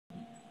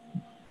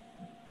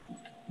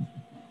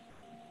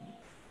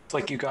It's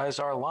like you guys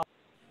are live.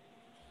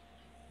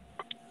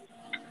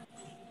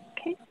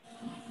 Okay.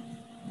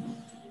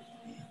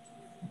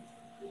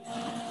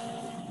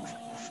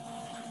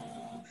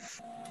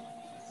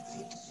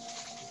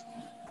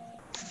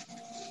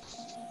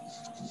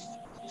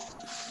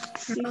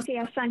 You see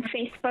us on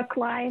Facebook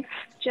Live,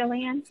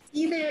 Jillian?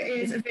 See, there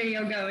is a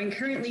video going.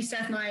 Currently,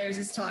 Seth Meyers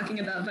is talking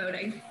about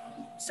voting.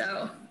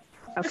 So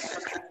Okay.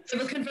 it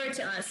will convert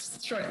to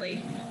us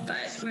shortly.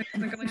 But we're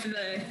going through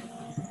the,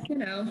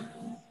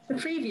 the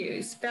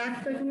previews.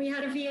 Back when we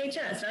had a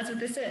VHS, that's what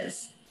this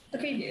is. The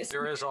previews.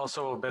 There is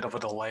also a bit of a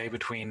delay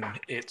between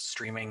it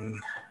streaming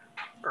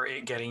or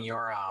it getting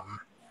your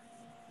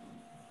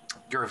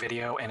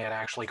video and it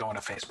actually going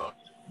to Facebook.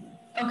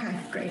 Okay,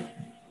 great.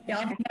 Yeah,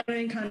 I'll be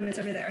monitoring comments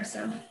over there,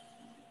 so.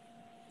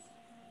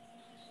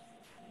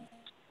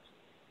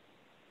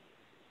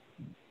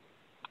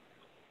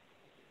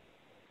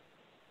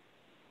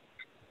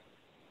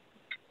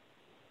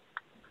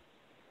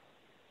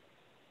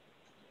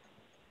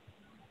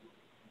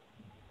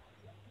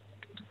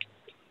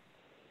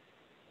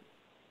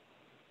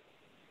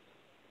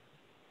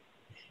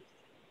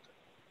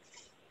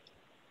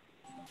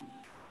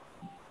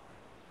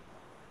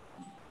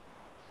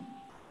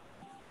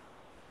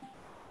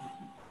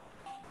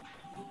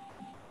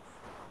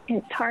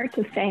 It's hard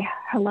to say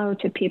hello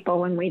to people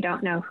when we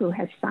don't know who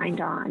has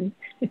signed on.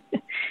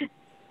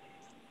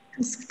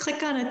 Just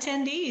click on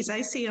attendees.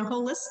 I see a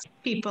whole list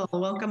of people.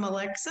 Welcome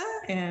Alexa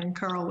and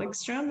Carl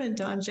Wickstrom and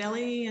Don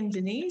Jelly and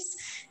Denise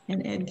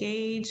and Ed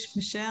Gage,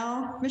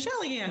 Michelle.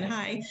 Michelle again,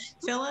 hi.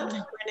 Philip,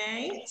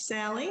 Renee,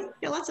 Sally.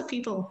 Yeah, lots of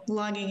people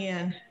logging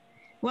in.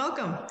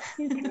 Welcome.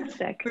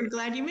 Fantastic. We're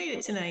glad you made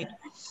it tonight.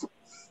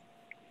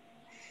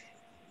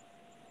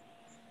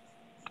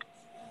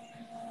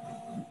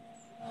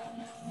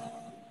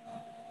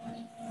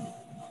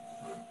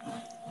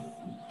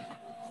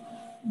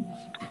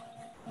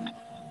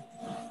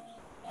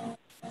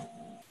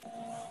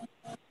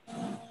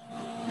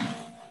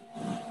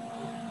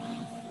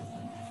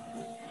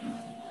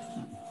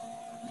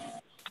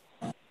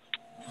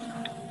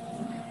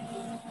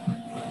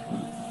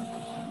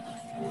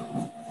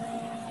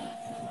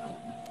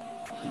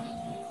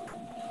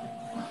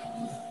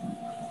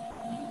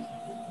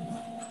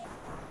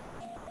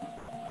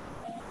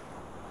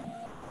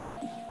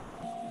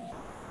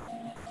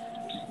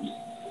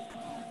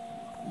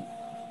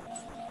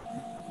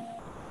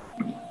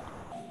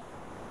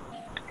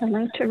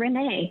 Hello to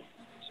Renee.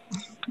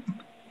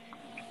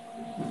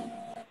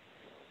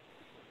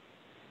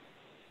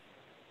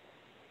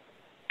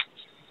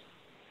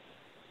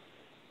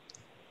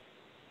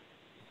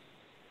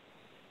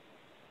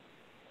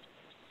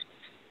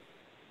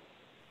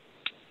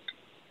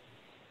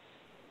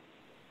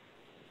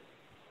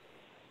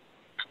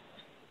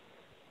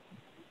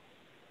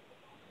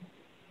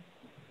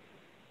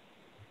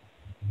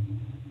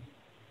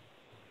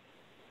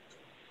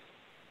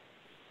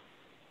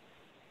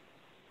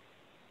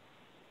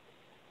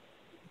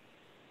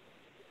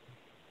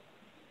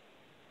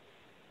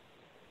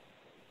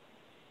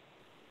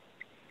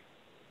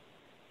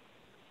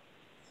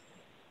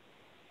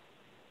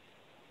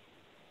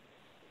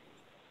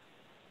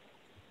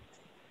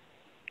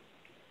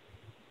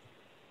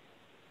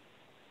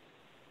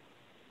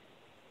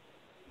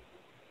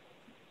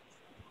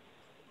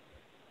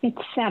 It's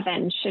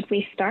 7. Should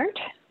we start?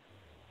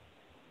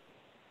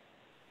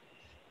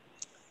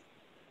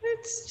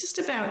 It's just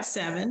about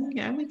 7.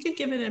 Yeah, we could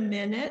give it a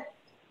minute.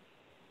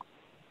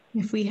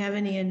 If we have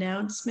any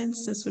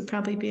announcements, this would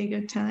probably be a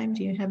good time.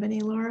 Do you have any,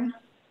 Laura?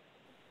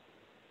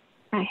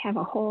 I have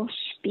a whole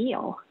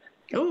spiel.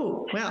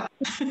 Oh, well.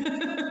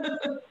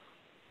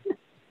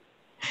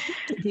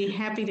 Be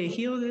happy to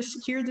hear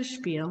the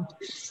spiel.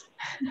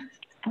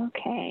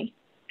 Okay.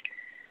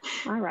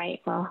 All right.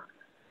 Well,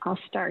 I'll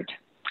start.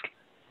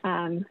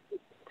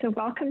 So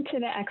welcome to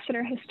the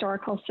Exeter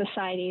Historical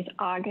Society's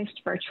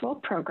August virtual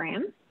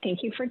program.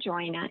 Thank you for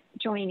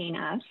joining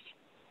us.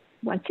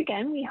 Once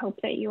again, we hope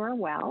that you are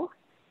well.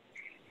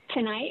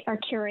 Tonight, our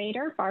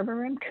curator,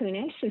 Barbara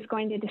Rimkunas, is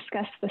going to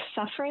discuss the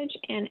suffrage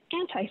and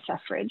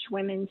anti-suffrage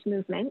women's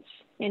movements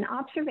in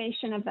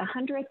observation of the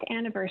 100th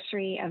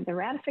anniversary of the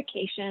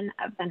ratification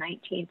of the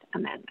 19th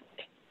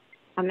Amendment.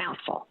 A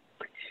mouthful.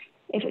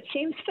 If it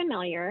seems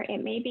familiar,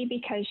 it may be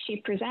because she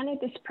presented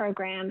this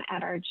program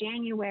at our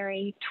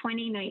January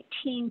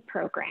 2019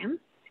 program,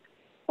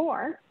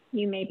 or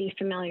you may be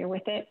familiar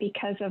with it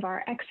because of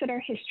our Exeter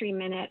History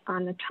Minute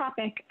on the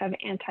topic of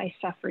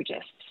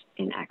anti-suffragists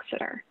in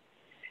Exeter.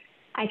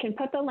 I can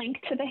put the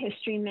link to the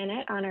History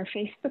Minute on our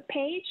Facebook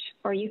page,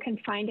 or you can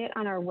find it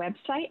on our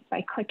website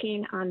by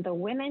clicking on the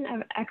Women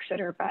of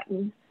Exeter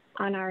button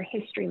on our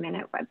History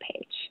Minute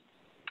webpage.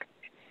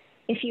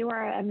 If you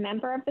are a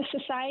member of the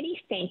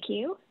Society, thank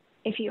you.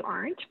 If you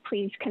aren't,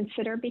 please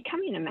consider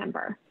becoming a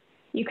member.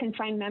 You can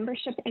find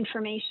membership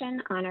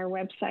information on our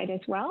website as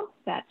well.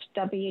 That's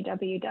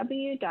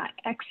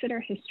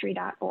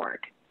www.exeterhistory.org.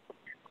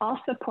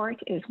 All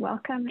support is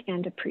welcome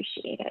and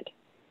appreciated.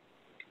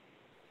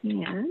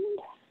 And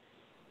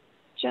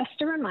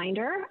Just a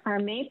reminder, our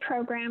May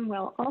program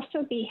will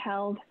also be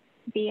held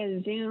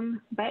via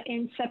Zoom, but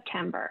in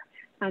September,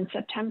 on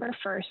September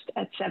 1st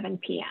at 7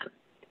 p.m.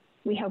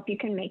 We hope you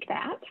can make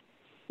that.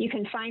 You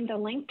can find the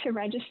link to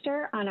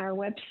register on our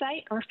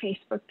website or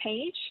Facebook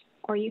page,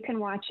 or you can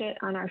watch it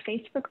on our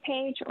Facebook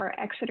page or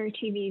Exeter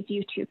TV's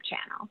YouTube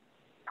channel.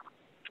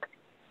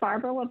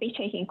 Barbara will be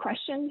taking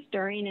questions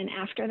during and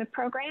after the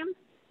program.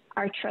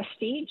 Our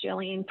trustee,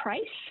 Jillian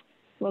Price,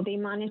 will be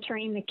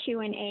monitoring the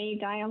Q&A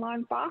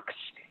dialog box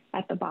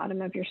at the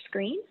bottom of your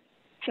screen.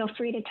 Feel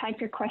free to type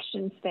your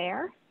questions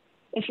there.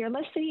 If you're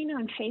listening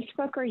on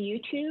Facebook or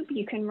YouTube,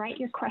 you can write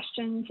your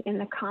questions in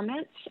the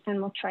comments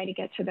and we'll try to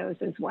get to those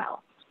as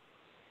well.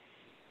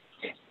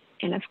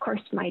 And of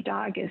course, my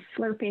dog is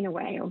slurping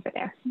away over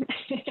there.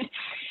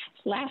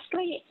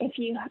 Lastly, if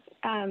you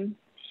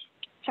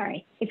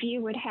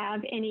would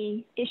have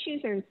any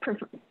issues or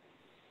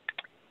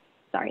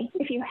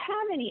if you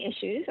have any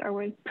issues or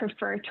would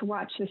prefer to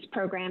watch this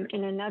program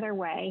in another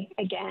way,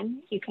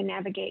 again, you can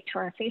navigate to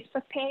our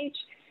Facebook page,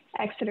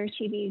 Exeter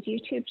TV's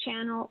YouTube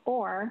channel,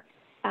 or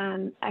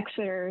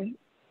Exeter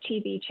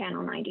TV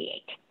channel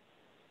 98.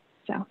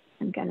 So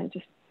I'm going to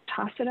just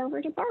toss it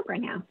over to Barbara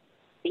now.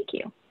 Thank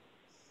you.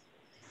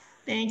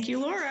 Thank you,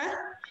 Laura.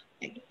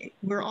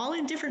 We're all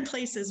in different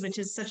places, which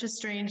is such a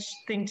strange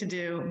thing to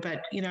do,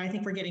 but I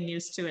think we're getting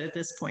used to it at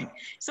this point.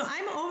 So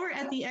I'm over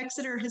at the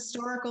Exeter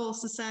Historical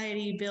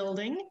Society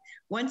building.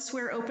 Once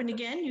we're open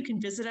again, you can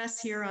visit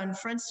us here on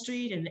Front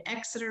Street in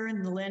Exeter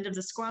in the land of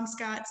the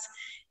Squamscots,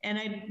 and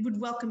I would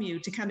welcome you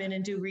to come in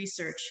and do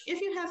research.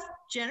 If you have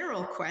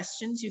general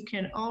questions, you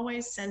can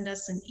always send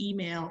us an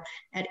email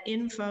at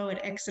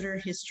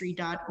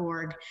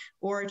info@exeterhistory.org,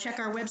 or check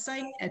our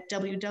website at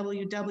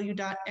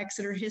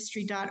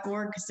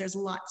www.exeterhistory.org, because there's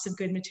lots of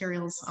good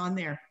materials on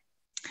there.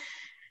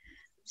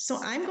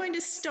 So I'm going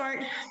to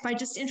start by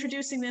just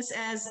introducing this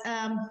as,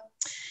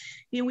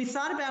 we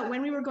thought about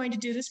when we were going to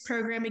do this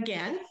program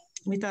again.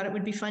 We thought it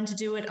would be fun to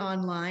do it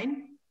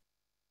online.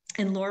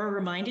 And Laura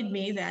reminded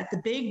me that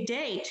the big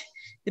date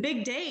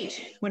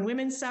when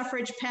women's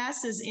suffrage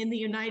passes in the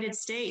United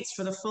States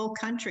for the full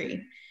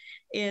country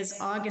is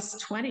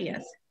August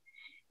 20th.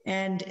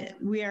 And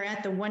we are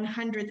at the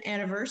 100th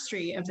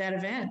anniversary of that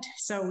event.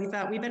 So we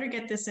thought we better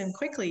get this in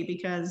quickly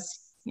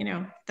because,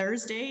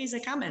 Thursdays are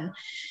coming.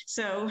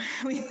 So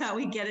we thought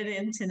we'd get it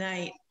in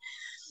tonight.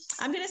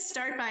 I'm going to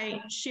start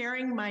by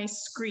sharing my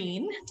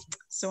screen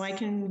so I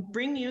can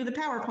bring you the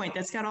PowerPoint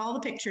that's got all the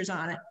pictures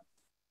on it.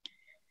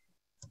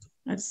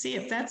 Let's see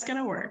if that's going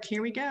to work.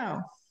 Here we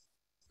go.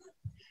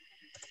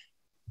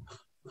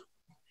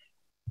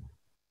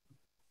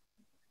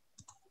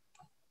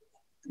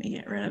 Let me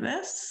get rid of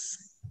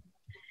this.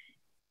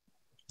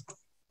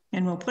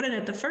 And we'll put it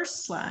at the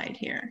first slide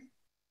here.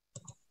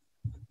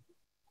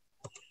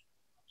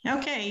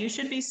 Okay, you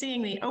should be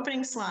seeing the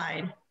opening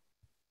slide.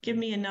 Give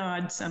me a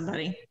nod,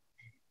 somebody,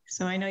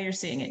 so I know you're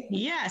seeing it.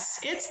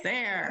 Yes, it's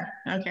there.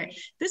 Okay,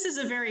 this is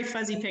a very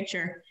fuzzy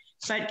picture,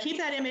 but keep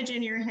that image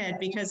in your head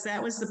because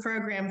that was the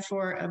program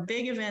for a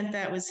big event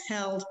that was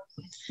held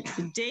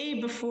the day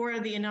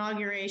before the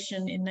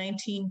inauguration in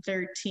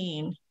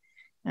 1913.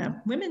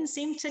 Women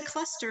seemed to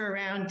cluster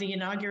around the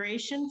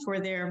inauguration for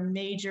their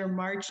major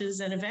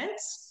marches and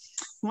events.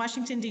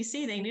 Washington,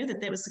 D.C., they knew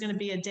that there was going to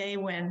be a day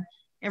when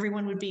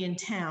everyone would be in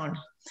town,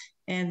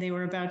 and they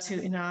were about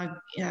to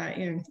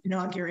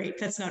inaugurate,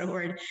 that's not a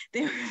word,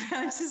 they were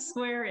about to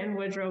swear in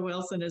Woodrow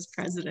Wilson as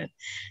president.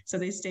 So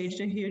they staged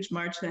a huge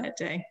march that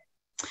day.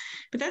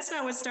 But that's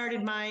not what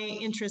started my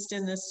interest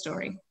in this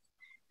story.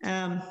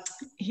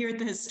 Here at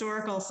the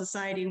Historical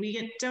Society, we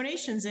get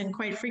donations in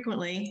quite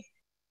frequently,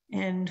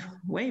 and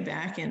way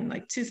back in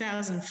like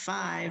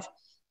 2005,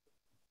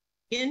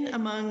 in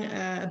among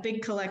a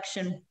big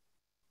collection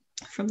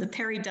from the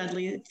Perry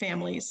Dudley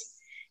families,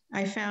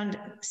 I found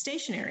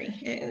stationery,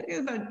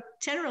 about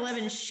 10 or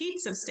 11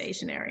 sheets of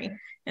stationery.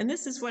 And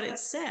this is what it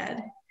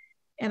said.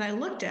 And I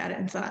looked at it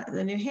and thought,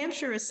 the New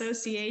Hampshire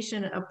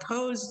Association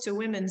opposed to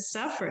women's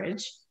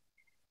suffrage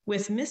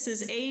with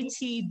Mrs.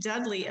 A.T.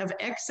 Dudley of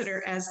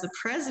Exeter as the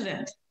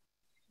president.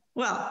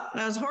 Well,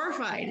 I was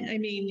horrified. I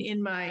mean,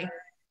 in my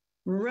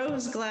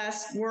rose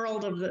glass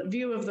world of the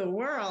view of the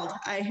world,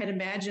 I had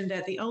imagined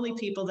that the only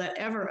people that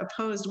ever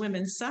opposed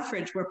women's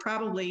suffrage were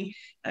probably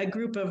a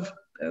group of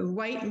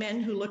white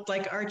men who looked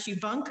like Archie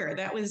Bunker.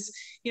 That was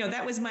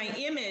my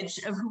image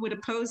of who would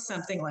oppose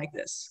something like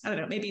this. I don't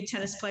know, maybe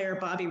tennis player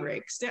Bobby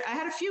Riggs. I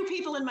had a few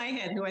people in my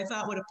head who I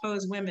thought would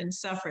oppose women's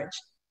suffrage,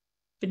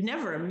 but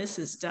never a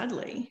Mrs.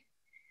 Dudley.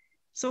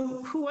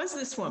 So who was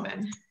this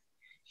woman?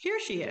 Here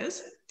she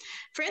is.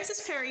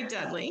 Frances Perry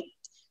Dudley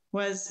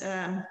was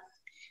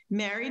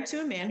married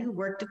to a man who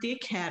worked at the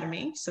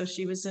academy. So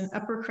she was an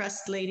upper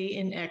crust lady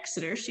in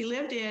Exeter. She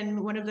lived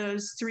in one of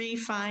those 3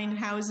 fine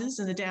houses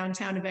in the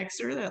downtown of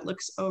Exeter that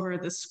looks over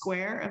the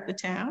square of the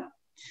town.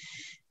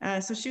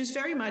 So she was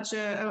very much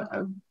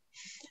a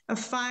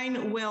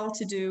fine,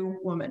 well-to-do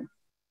woman.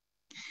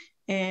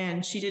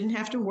 And she didn't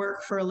have to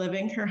work for a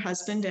living. Her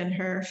husband and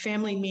her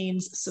family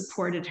means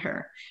supported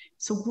her.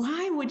 So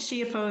why would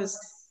she oppose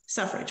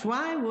suffrage?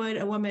 Why would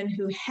a woman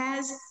who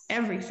has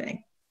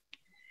everything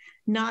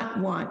not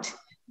want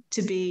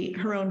to be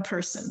her own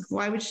person?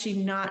 Why would she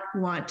not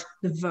want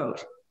the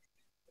vote?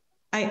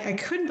 I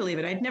couldn't believe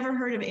it. I'd never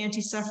heard of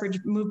anti-suffrage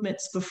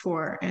movements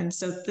before. And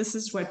so this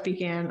is what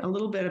began a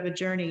little bit of a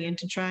journey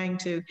into trying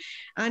to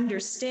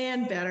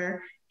understand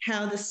better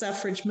how the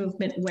suffrage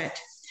movement went.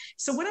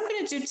 So what I'm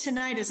going to do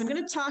tonight is I'm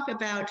going to talk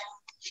about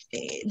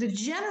the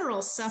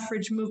general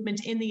suffrage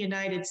movement in the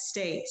United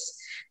States,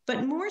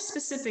 but more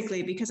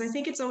specifically, because I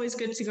think it's always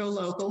good to go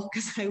local,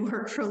 because I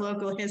work for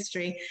local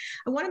history,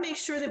 I want to make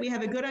sure that we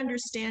have a good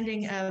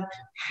understanding of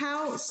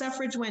how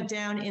suffrage went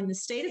down in the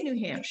state of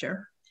New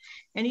Hampshire,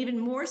 and even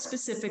more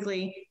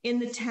specifically in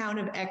the town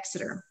of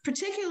Exeter,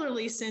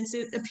 particularly since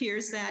it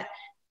appears that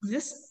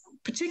this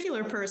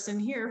particular person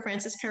here,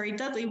 Frances Perry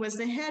Dudley, was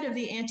the head of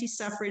the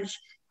anti-suffrage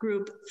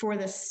group for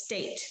the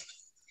state.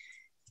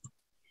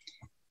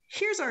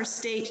 Here's our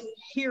state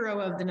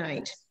hero of the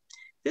night.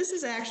 This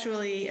is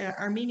actually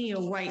Armenia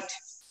White.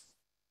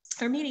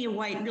 Armenia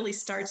White really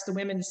starts the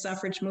women's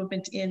suffrage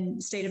movement in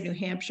the state of New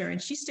Hampshire,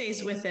 and she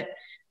stays with it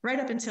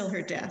right up until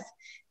her death.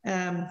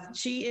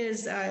 She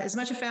is as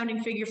much a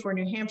founding figure for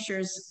New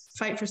Hampshire's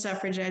fight for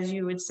suffrage as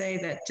you would say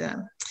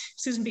that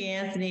Susan B.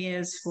 Anthony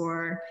is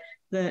for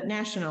the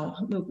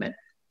national movement.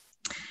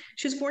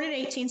 She was born in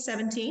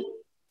 1817,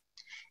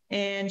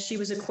 and she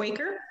was a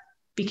Quaker,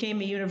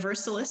 became a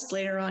Universalist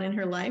later on in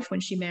her life when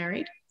she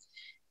married.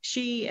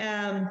 She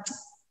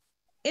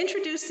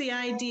introduced the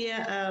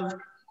idea of,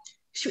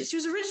 she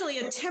was originally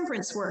a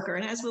temperance worker,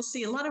 and as we'll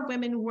see, a lot of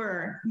women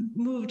were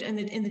moved in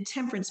the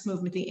temperance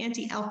movement, the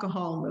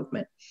anti-alcohol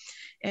movement.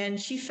 And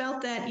she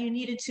felt that you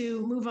needed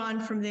to move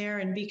on from there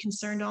and be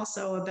concerned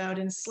also about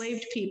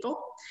enslaved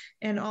people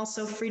and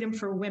also freedom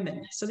for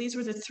women. So these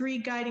were the three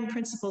guiding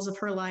principles of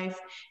her life.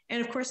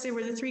 And of course, they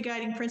were the three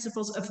guiding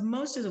principles of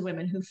most of the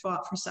women who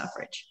fought for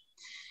suffrage.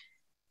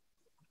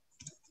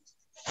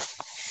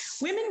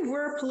 Women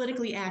were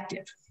politically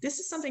active. This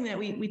is something that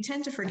we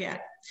tend to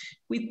forget.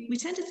 We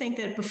tend to think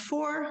that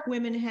before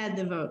women had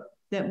the vote,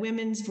 that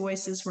women's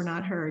voices were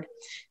not heard,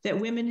 that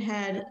women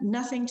had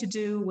nothing to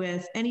do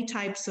with any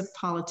types of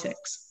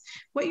politics.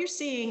 What you're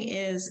seeing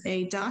is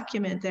a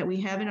document that we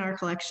have in our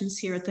collections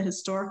here at the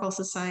Historical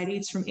Society.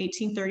 It's from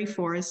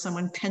 1834, as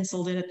someone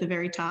penciled it at the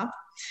very top.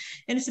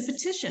 And it's a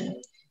petition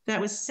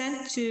that was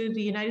sent to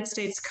the United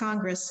States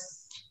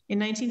Congress in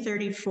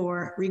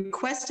 1934,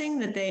 requesting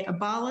that they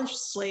abolish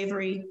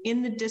slavery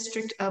in the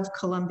District of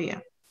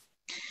Columbia.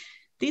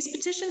 These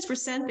petitions were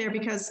sent there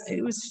because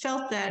it was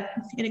felt that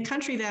in a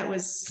country that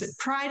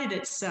prided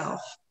itself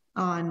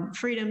on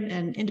freedom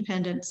and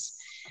independence,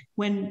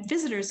 when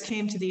visitors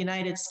came to the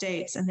United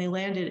States and they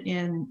landed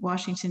in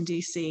Washington,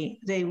 D.C.,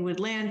 they would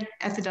land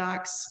at the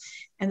docks,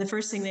 and the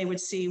first thing they would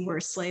see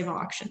were slave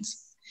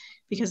auctions,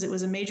 because it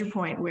was a major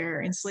point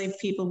where enslaved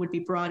people would be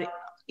brought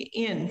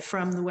in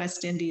from the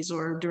West Indies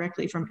or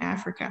directly from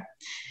Africa.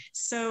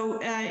 So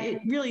it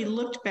really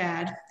looked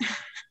bad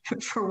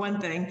for one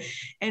thing.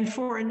 And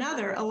for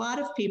another, a lot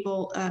of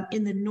people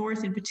in the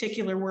North in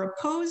particular were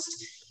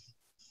opposed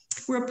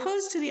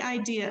to the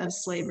idea of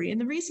slavery.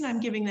 And the reason I'm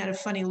giving that a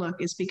funny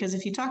look is because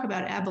if you talk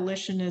about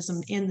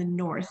abolitionism in the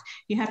North,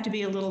 you have to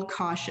be a little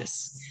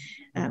cautious.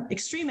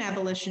 Extreme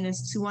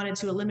abolitionists who wanted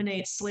to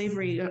eliminate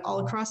slavery all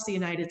across the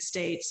United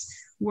States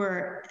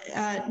were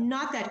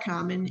not that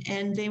common,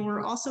 and they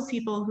were also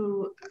people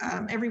who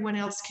everyone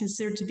else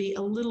considered to be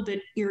a little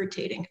bit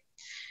irritating,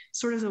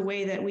 sort of the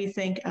way that we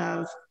think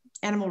of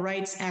animal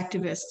rights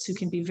activists who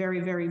can be very,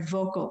 very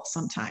vocal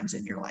sometimes,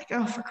 and you're like,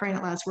 oh, for crying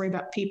out loud, let's worry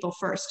about people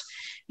first.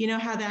 You know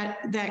how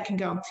that can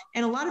go.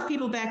 And a lot of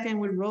people back then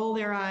would roll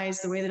their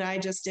eyes the way that I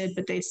just did,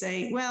 but they'd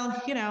say, well,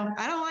 you know,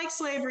 I don't like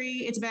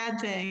slavery, it's a bad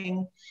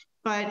thing.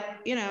 But,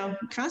 you know,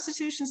 the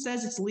Constitution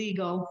says it's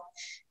legal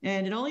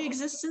and it only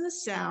exists in the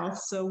South,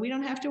 so we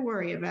don't have to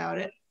worry about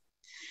it.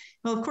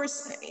 Well, of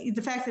course,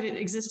 the fact that it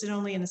existed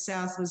only in the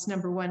South was,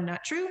 number one,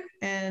 not true.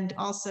 And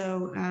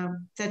also,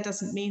 that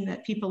doesn't mean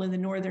that people in the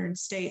northern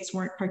states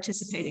weren't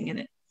participating in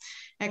it.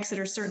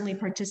 Exeter certainly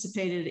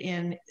participated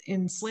in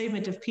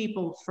enslavement of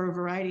people for a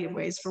variety of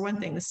ways. For one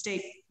thing, the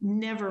state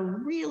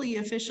never really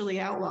officially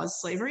outlaws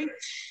slavery.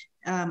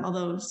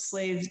 Although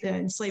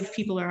enslaved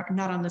people are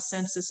not on the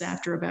census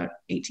after about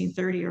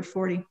 1830 or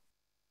 40.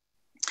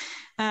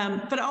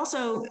 But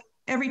also,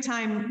 every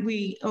time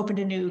we opened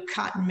a new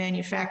cotton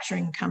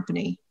manufacturing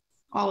company,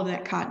 all of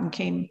that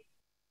cotton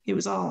it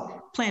was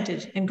all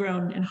planted and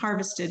grown and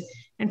harvested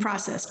and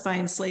processed by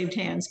enslaved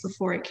hands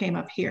before it came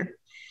up here.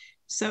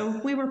 So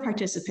we were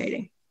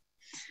participating.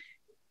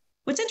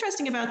 What's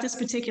interesting about this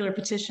particular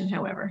petition,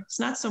 however, it's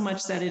not so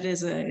much that it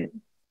is an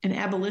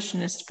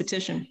abolitionist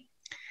petition.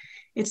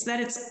 It's that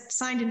it's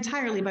signed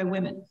entirely by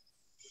women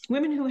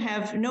who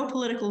have no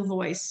political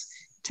voice,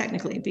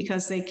 technically,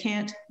 because they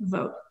can't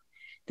vote.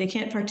 They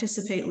can't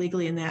participate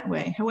legally in that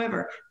way.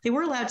 However, they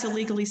were allowed to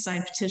legally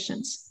sign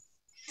petitions.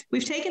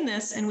 We've taken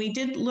this and we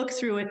did look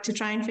through it to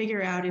try and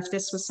figure out if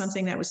this was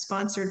something that was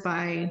sponsored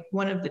by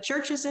one of the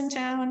churches in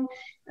town,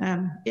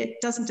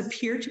 It doesn't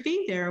appear to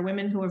be. There are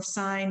women who have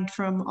signed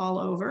from all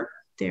over.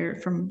 They're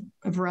from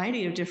a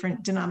variety of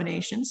different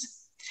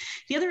denominations.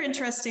 The other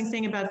interesting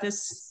thing about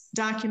this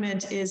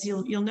document is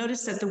you'll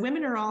notice that the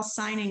women are all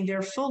signing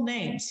their full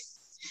names.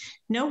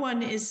 No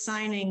one is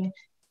signing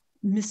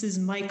Mrs.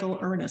 Michael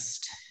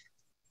Ernest.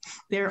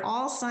 They're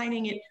all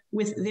signing it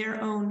with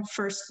their own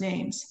first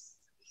names,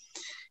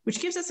 which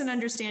gives us an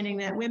understanding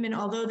that women,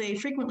 although they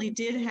frequently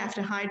did have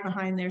to hide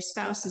behind their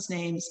spouses'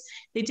 names,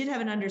 they did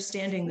have an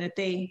understanding that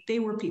they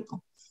were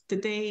people,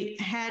 that they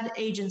had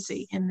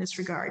agency in this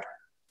regard.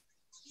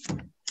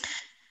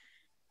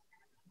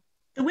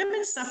 The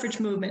women's suffrage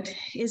movement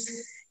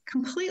is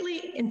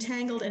completely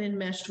entangled and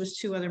enmeshed with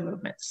two other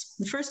movements.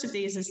 The first of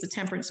these is the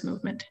temperance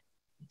movement.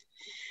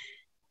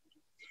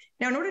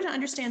 Now, in order to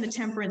understand the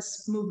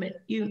temperance movement,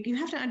 you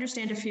have to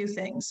understand a few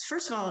things.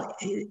 First of all,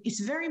 it's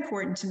very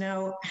important to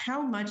know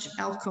how much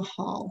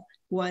alcohol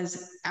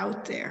was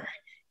out there.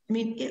 I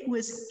mean, it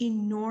was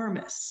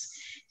enormous.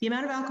 The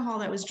amount of alcohol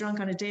that was drunk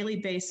on a daily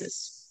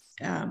basis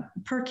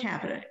per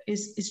capita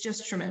is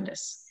just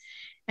tremendous.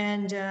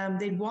 And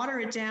they'd water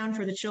it down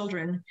for the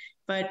children.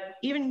 But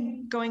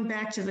even going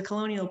back to the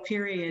colonial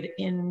period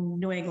in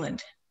New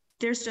England,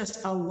 there's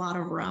just a lot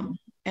of rum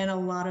and a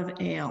lot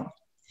of ale.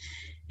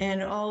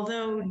 And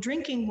although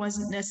drinking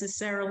wasn't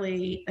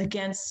necessarily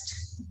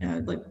against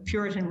like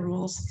Puritan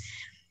rules,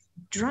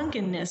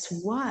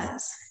 drunkenness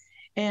was.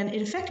 And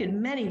it affected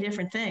many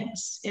different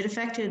things. It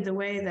affected the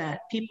way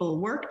that people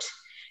worked.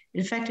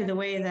 It affected the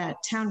way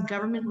that town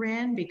government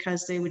ran,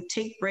 because they would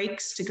take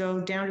breaks to go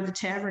down to the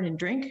tavern and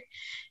drink.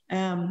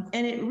 And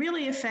it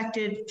really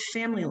affected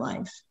family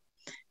life.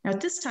 Now,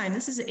 at this time,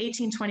 this is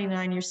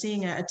 1829, you're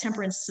seeing a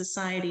Temperance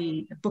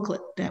Society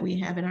booklet that we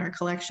have in our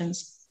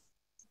collections.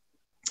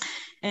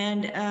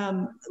 And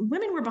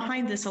women were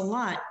behind this a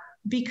lot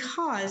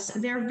because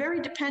they're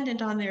very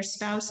dependent on their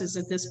spouses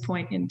at this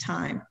point in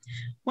time.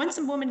 Once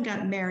a woman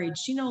got married,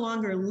 she no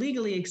longer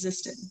legally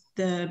existed.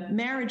 The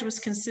marriage was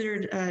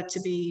considered to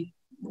be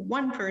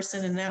one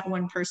person, and that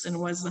one person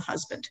was the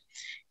husband.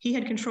 He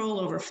had control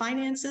over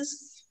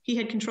finances. He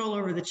had control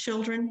over the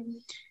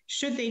children.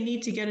 Should they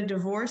need to get a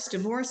divorce,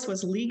 divorce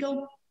was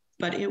legal,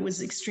 but it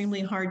was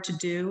extremely hard to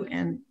do,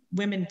 and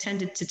women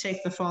tended to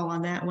take the fall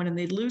on that one, and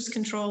they'd lose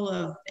control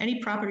of any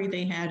property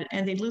they had,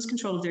 and they'd lose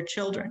control of their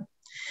children.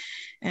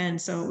 And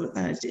so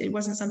it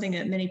wasn't something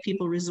that many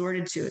people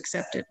resorted to,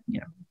 except at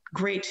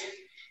great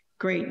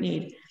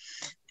need.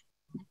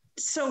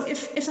 So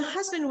if the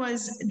husband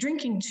was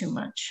drinking too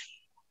much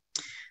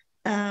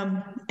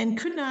and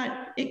could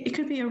not, it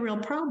could be a real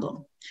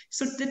problem.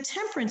 So the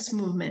temperance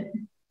movement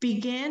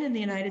began in the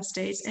United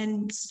States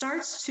and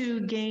starts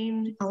to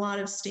gain a lot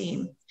of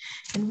steam.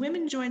 And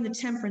women joined the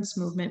temperance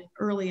movement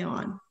early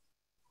on.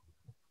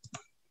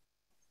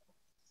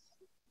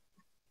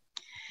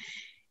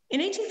 In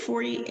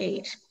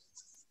 1848,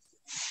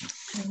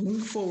 I'll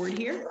move forward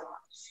here.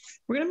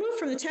 We're going to move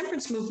from the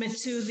temperance movement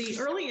to the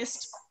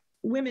earliest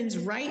women's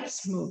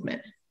rights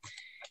movement,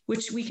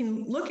 which we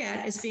can look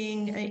at as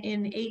being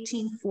in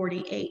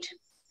 1848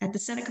 at the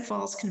Seneca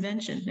Falls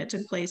Convention that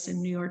took place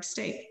in New York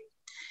State.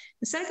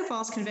 The Seneca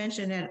Falls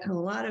Convention had a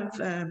lot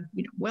of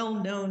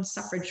well-known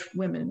suffrage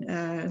women,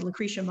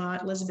 Lucretia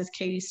Mott, Elizabeth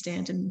Cady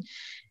Stanton.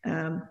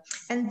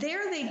 And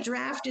there they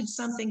drafted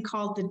something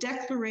called the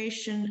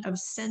Declaration of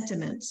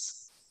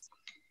Sentiments.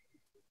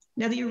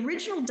 Now, the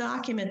original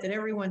document that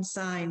everyone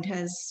signed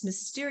has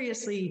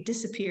mysteriously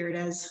disappeared,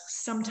 as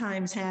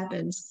sometimes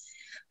happens.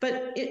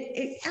 But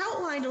it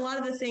outlined a lot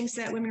of the things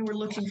that women were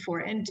looking for.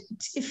 And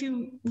if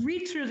you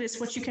read through this,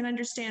 what you can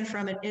understand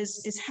from it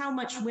is how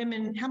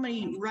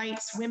many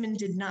rights women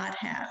did not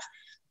have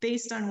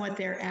based on what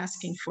they're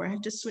asking for. I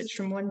have to switch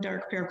from one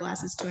dark pair of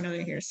glasses to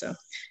another here. So,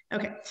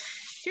 okay,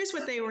 here's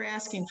what they were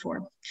asking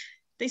for.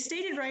 They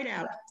stated right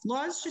out,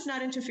 laws should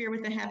not interfere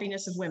with the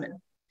happiness of women.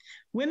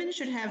 Women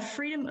should have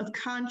freedom of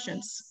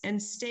conscience and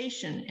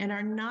station and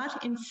are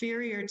not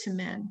inferior to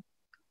men.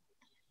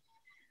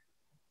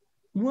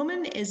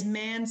 Woman is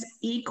man's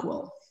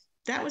equal.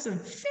 That was a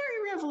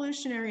very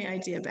revolutionary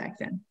idea back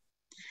then.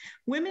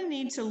 Women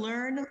need to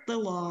learn the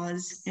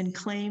laws and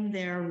claim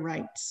their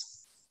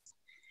rights.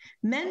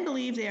 Men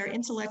believe they are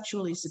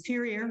intellectually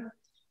superior,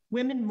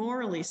 women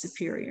morally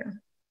superior.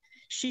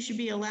 She should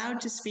be allowed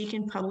to speak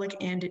in public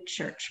and at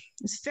church.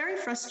 It's very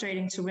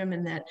frustrating to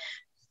women that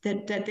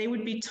they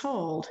would be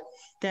told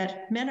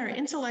that men are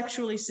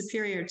intellectually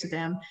superior to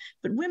them,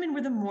 but women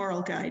were the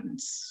moral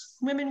guidance.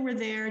 Women were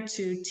there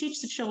to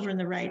teach the children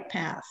the right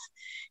path.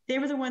 They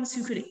were the ones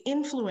who could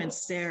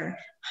influence their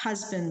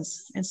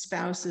husbands and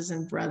spouses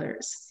and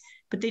brothers,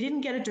 but they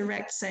didn't get a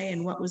direct say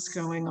in what was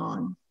going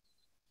on.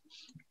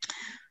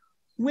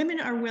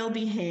 Women are well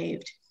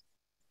behaved.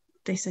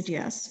 They said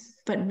yes,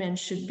 but men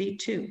should be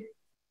too.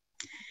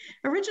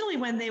 Originally,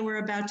 when they were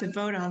about to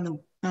vote on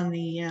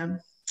the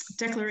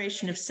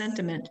Declaration of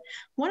Sentiment,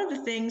 one of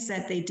the things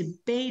that they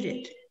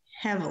debated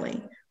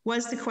heavily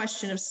was the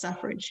question of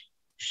suffrage.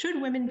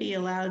 Should women be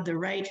allowed the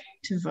right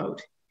to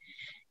vote?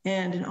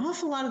 And an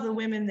awful lot of the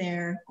women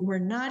there were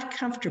not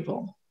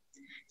comfortable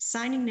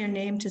signing their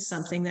name to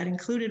something that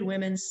included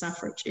women's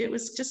suffrage. It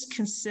was just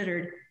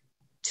considered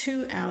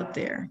too out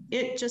there.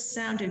 It just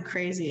sounded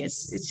crazy. It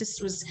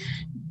just was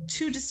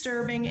too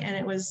disturbing, and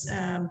it was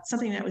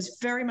something that was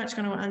very much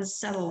going to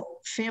unsettle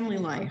family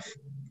life.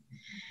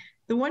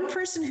 The one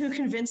person who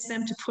convinced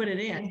them to put it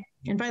in,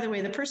 and by the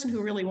way, the person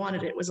who really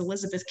wanted it was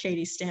Elizabeth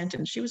Cady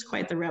Stanton. She was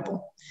quite the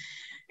rebel.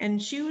 And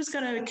she was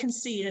going to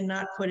concede and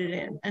not put it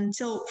in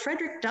until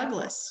Frederick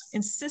Douglass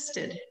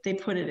insisted they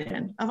put it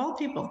in, of all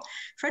people.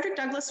 Frederick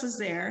Douglass was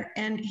there,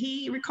 and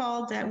he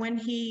recalled that when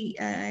he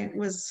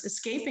was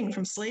escaping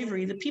from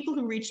slavery, the people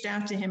who reached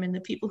out to him and the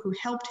people who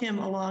helped him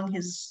along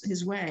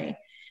his way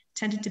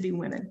tended to be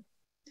women.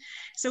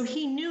 So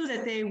he knew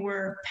that they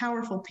were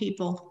powerful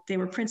people, they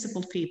were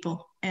principled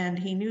people, and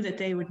he knew that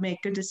they would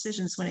make good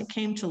decisions when it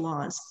came to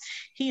laws.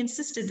 He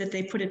insisted that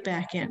they put it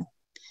back in.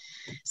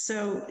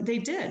 So they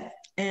did.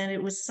 And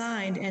it was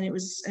signed, and it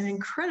was an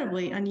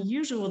incredibly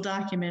unusual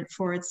document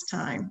for its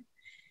time.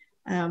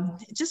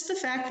 Just the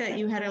fact that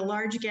you had a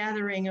large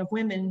gathering of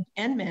women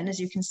and men, as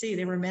you can see,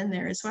 there were men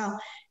there as well,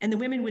 and the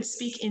women would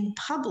speak in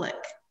public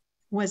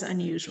was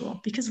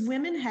unusual because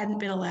women hadn't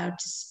been allowed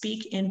to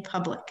speak in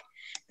public.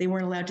 They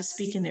weren't allowed to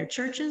speak in their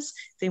churches.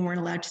 They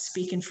weren't allowed to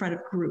speak in front of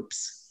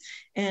groups.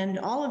 And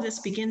all of this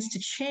begins to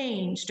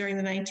change during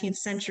the 19th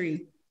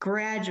century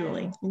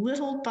gradually,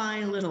 little by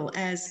little,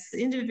 as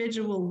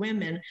individual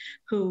women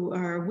who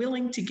are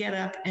willing to get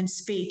up and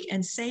speak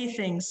and say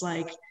things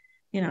like,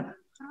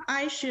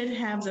 I should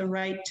have the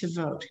right to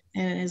vote.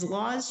 And as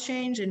laws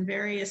change in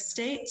various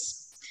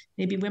states,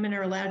 maybe women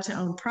are allowed to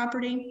own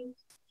property.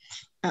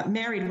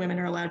 Married women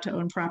are allowed to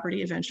own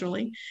property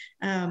eventually.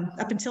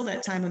 Up until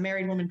that time, a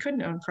married woman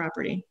couldn't own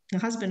property. The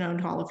husband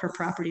owned all of her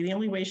property. The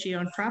only way she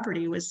owned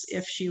property was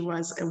if she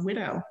was a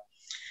widow,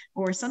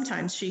 or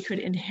sometimes she could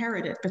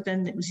inherit it, but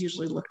then it was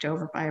usually looked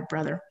over by a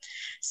brother.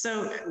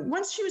 So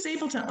once she was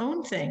able to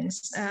own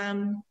things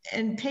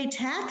and pay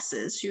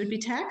taxes, she would be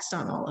taxed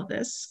on all of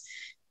this.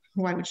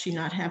 Why would she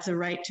not have the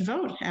right to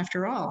vote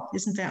after all?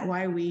 Isn't that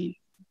why we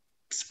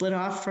split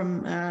off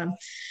from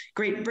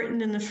Great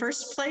Britain in the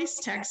first place?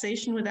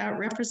 Taxation without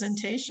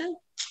representation?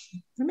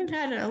 Women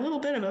had a little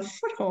bit of a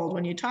foothold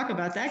when you talk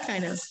about that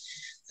kind of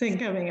thing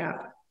coming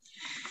up.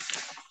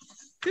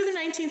 Through the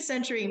 19th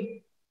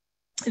century,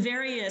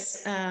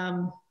 various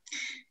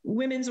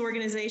women's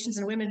organizations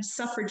and women's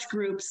suffrage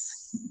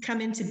groups come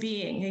into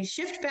being. They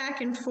shift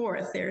back and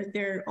forth. There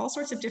are all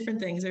sorts of different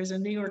things. There's a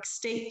New York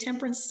State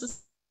Temperance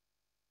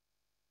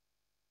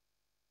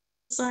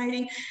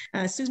Society.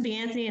 Susan B.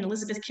 Anthony and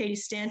Elizabeth Cady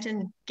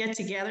Stanton get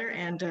together,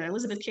 and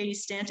Elizabeth Cady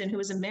Stanton, who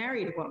was a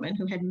married woman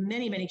who had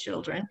many, many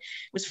children,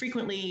 was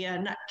frequently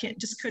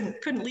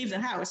couldn't leave the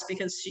house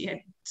because she had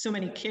so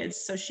many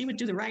kids. So she would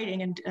do the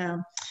writing,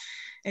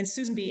 and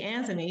Susan B.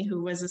 Anthony,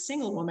 who was a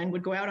single woman,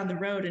 would go out on the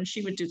road and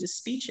she would do the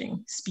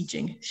speeching.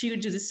 She would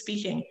do the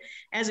speaking.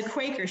 As a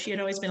Quaker, she had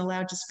always been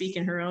allowed to speak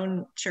in her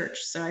own church.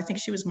 So I think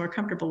she was more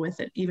comfortable with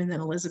it even than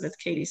Elizabeth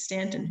Cady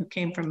Stanton, who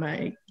came from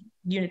a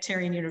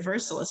Unitarian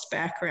Universalist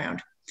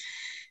background.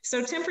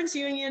 So temperance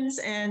unions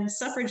and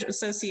suffrage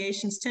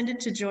associations tended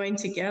to join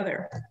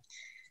together.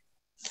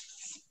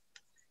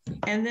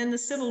 And then the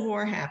Civil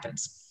War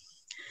happens.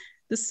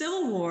 The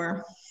Civil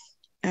War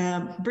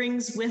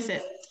brings with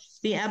it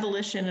the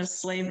abolition of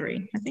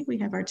slavery. I think we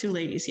have our two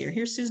ladies here.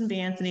 Here's Susan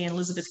B. Anthony and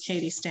Elizabeth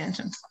Cady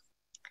Stanton.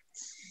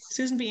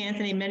 Susan B.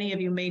 Anthony, many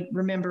of you may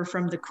remember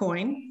from The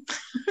Coin.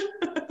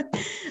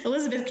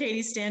 Elizabeth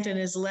Cady Stanton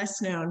is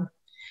less known.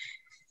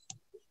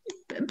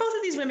 Both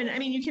of these women, I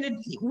mean,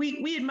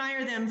 we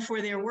admire them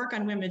for their work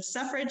on women's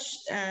suffrage.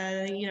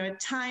 At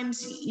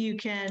times they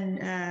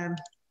can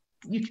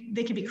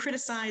be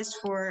criticized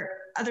for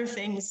other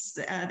things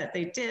that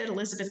they did.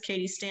 Elizabeth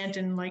Cady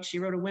Stanton, she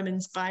wrote a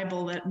women's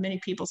Bible that many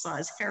people saw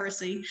as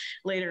heresy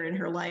later in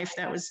her life.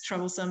 That was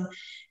troublesome.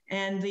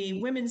 And the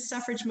women's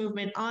suffrage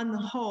movement on the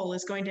whole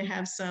is going to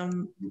have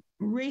some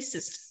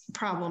racist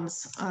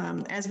problems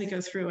as we go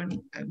through,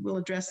 and we'll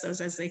address those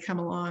as they come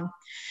along.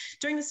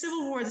 During the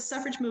Civil War, the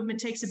suffrage movement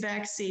takes a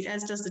back seat,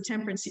 as does the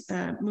temperance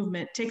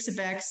movement, takes a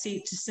back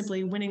seat to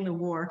simply winning the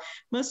war.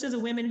 Most of the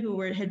women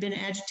who had been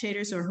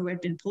agitators or who had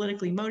been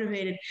politically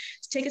motivated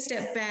take a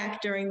step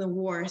back during the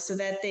war so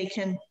that they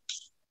can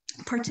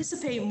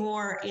participate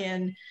more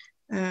in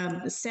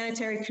the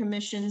sanitary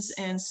commissions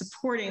and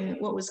supporting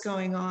what was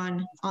going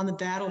on the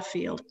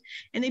battlefield.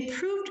 And they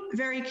proved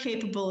very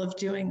capable of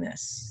doing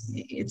this.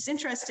 It's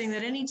interesting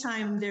that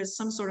anytime there's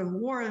some sort of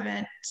war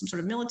event, some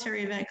sort of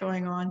military event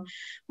going on,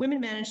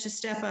 women manage to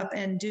step up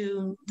and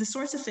do the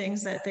sorts of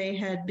things that they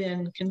had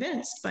been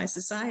convinced by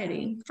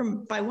society,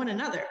 by one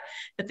another,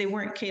 that they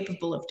weren't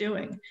capable of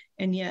doing.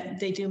 And yet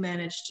they do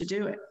manage to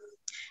do it.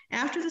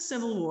 After the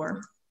Civil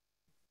War,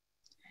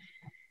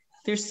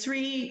 there's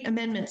 3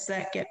 amendments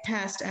that get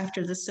passed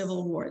after the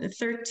Civil War. The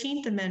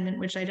 13th Amendment,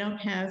 which I don't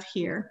have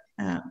here,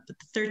 but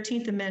the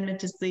 13th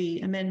Amendment is the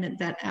amendment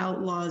that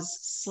outlaws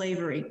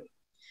slavery.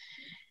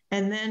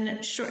 And then,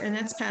 and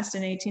that's passed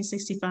in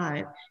 1865.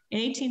 In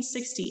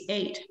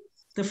 1868,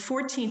 the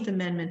 14th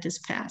Amendment is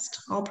passed.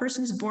 All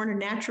persons born or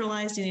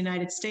naturalized in the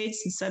United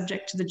States and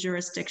subject to the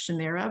jurisdiction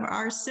thereof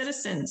are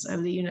citizens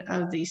of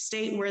the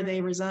state where they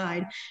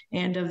reside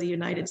and of the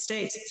United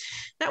States.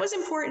 That was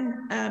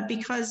important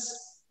because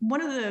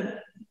one of the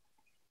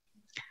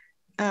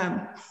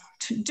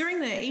during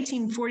the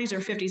 1840s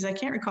or 50s, I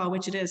can't recall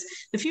which it is,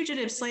 the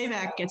Fugitive Slave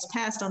Act gets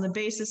passed on the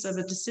basis of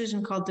a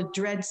decision called the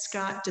Dred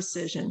Scott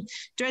decision.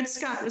 Dred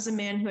Scott was a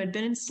man who had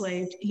been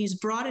enslaved. He's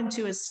brought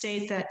into a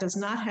state that does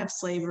not have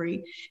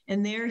slavery,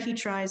 and there he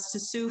tries to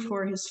sue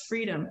for his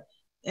freedom.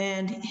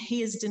 And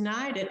he is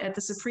denied it at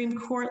the Supreme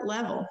Court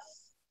level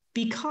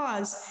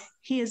because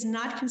he is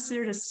not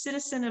considered a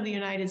citizen of the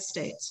United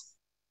States.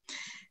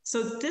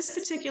 So this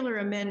particular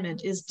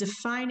amendment is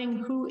defining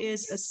who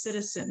is a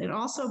citizen. It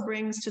also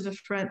brings to the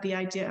front the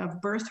idea of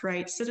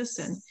birthright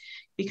citizen,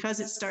 because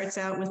it starts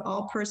out with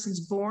all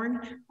persons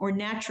born or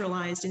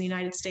naturalized in the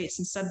United States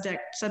and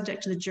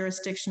subject to the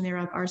jurisdiction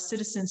thereof are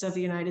citizens of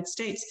the United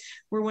States.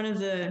 We're one of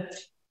the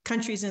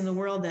countries in the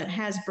world that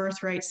has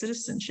birthright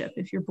citizenship.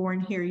 If you're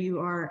born here, you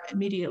are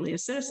immediately a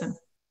citizen.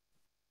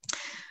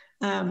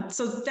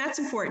 So that's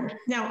important.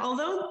 Now,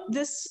 although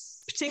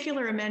this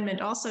particular amendment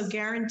also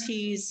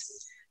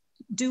guarantees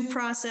due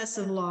process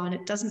of law, and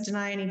it doesn't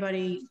deny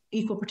anybody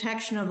equal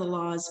protection of the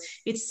laws,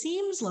 it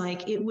seems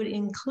like it would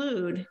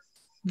include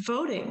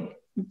voting,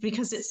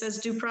 because it says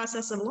due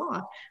process of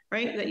law,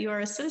 right? That you are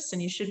a citizen,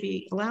 you should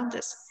be allowed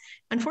this.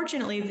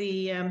 Unfortunately,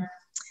 the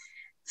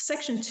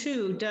Section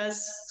 2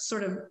 does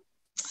sort of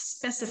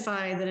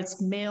specify that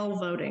it's male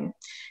voting.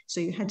 So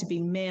you had to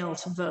be male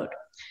to vote.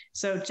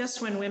 So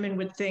just when women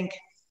would think,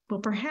 well,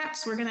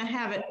 perhaps we're going to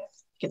have it,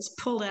 it gets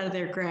pulled out of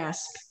their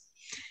grasp.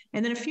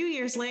 And then a few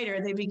years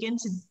later, they begin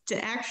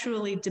to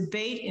actually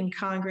debate in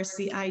Congress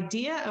the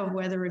idea of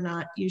whether or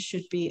not you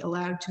should be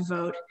allowed to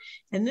vote.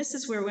 And this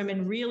is where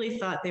women really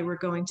thought they were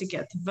going to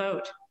get the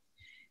vote.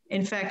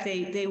 In fact,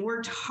 they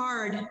worked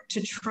hard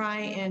to try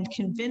and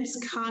convince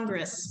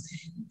Congress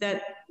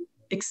that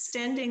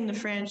extending the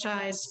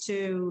franchise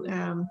to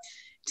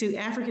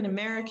African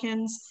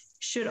Americans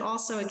should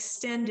also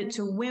extend it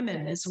to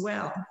women as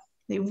well.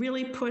 They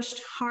really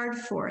pushed hard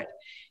for it.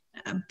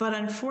 But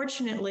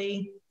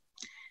unfortunately,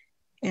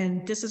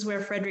 and this is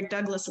where Frederick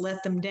Douglass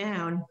let them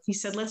down, he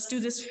said, let's do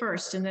this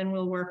first, and then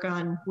we'll work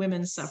on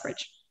women's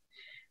suffrage.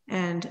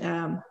 And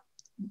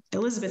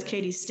Elizabeth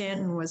Cady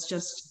Stanton was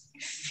just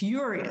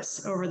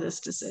furious over this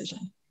decision.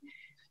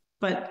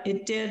 But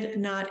it did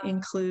not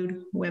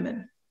include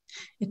women.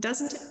 It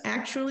doesn't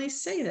actually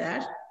say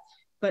that,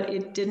 but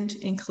it didn't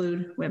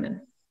include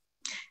women.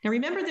 Now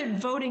remember that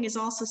voting is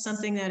also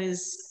something that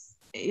is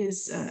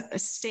a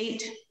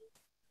state,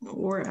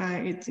 or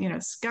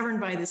it's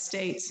governed by the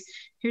states.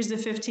 Here's the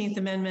 15th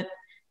Amendment.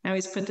 I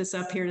always put this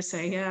up here to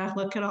say, yeah,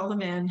 look at all the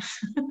men.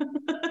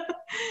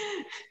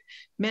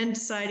 Men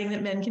deciding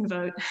that men can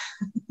vote.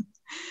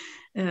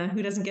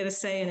 Who doesn't get a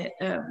say in it?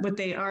 What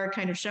they are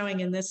kind of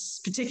showing in this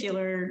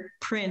particular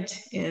print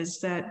is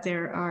that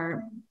there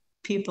are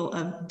people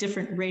of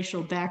different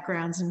racial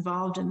backgrounds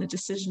involved in the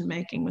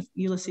decision-making, with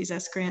Ulysses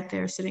S. Grant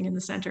there sitting in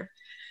the center,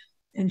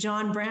 and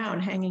John Brown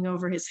hanging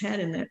over his head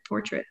in that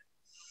portrait.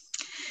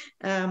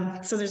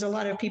 So there's a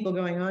lot of people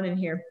going on in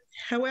here.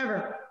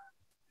 However,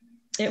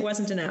 it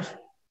wasn't enough.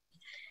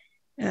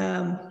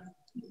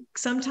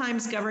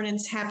 Sometimes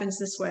governance happens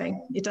this way.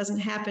 It doesn't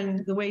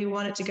happen the way you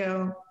want it to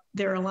go.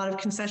 There are a lot of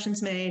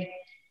concessions made.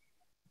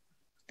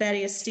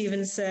 Thaddeus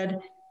Stevens said,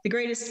 the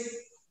greatest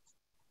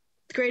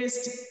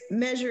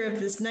measure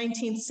of this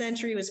 19th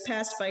century was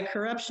passed by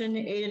corruption,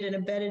 aided and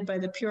abetted by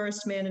the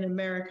purest man in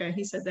America.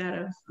 He said that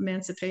of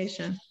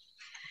emancipation.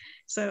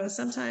 So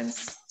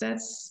sometimes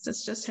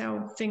that's just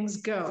how things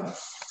go.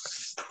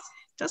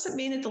 Doesn't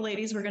mean that the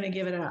ladies were going to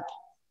give it up.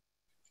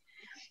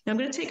 Now I'm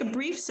going to take a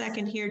brief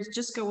second here to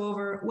just go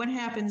over what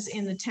happens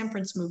in the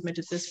temperance movement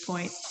at this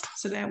point,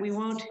 so that we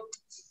won't,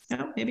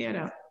 no, maybe I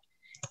don't.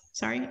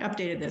 Sorry,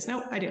 updated this.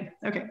 No, I do.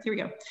 Okay, here we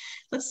go.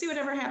 Let's see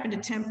whatever happened to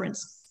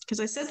temperance, because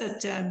I said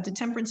that the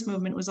temperance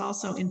movement was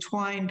also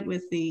entwined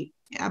with the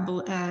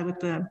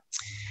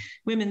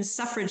women's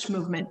suffrage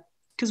movement,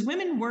 because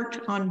women worked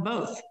on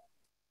both.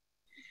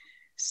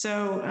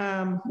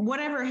 So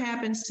whatever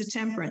happens to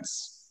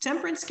temperance,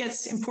 temperance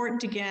gets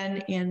important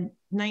again in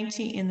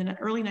the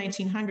early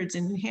 1900s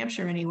in New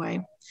Hampshire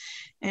anyway,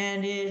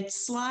 and it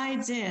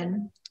slides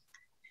in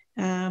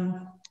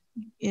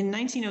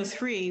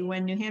 1903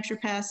 when New Hampshire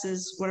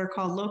passes what are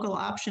called local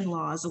option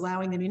laws,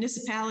 allowing the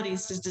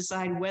municipalities to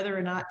decide whether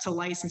or not to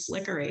license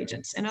liquor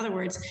agents. In other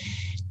words,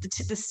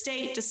 the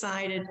state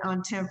decided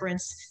on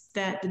temperance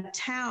that the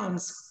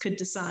towns could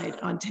decide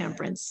on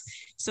temperance.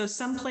 So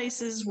some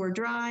places were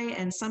dry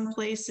and some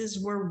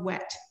places were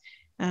wet.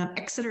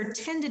 Exeter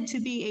tended to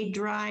be a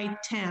dry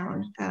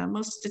town.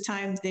 Most of the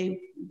time they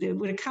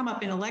would have come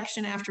up in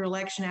election after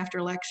election after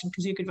election,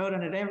 because you could vote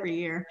on it every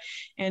year.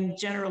 And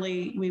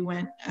generally we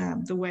went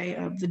the way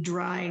of the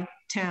dry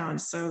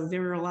towns. So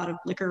there were a lot of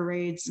liquor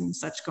raids and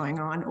such going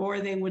on, or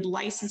they would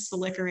license the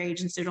liquor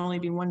agents. There'd only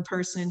be one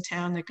person in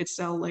town that could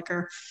sell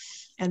liquor,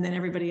 and then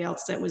everybody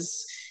else that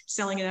was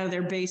selling it out of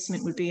their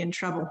basement would be in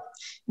trouble.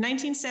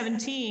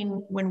 1917,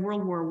 when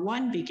World War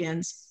I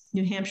begins,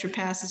 New Hampshire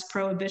passes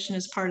prohibition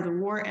as part of the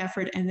war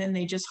effort, and then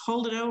they just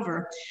hold it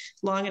over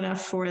long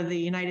enough for the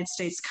United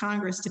States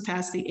Congress to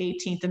pass the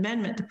 18th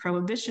Amendment, the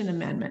Prohibition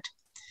Amendment.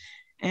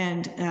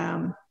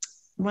 And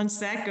once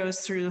that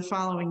goes through the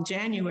following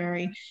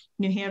January,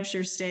 New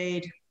Hampshire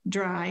stayed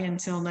dry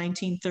until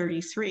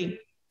 1933,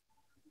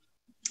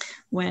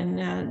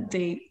 when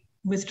they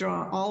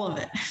withdraw all of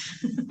it.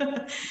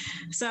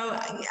 So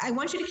I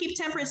want you to keep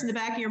temperance in the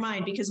back of your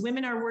mind, because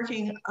women are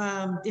working,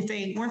 if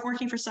they weren't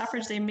working for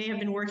suffrage, they may have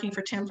been working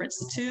for temperance.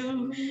 The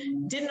two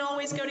didn't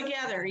always go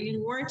together.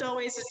 You weren't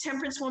always a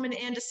temperance woman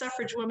and a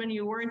suffrage woman.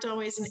 You weren't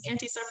always an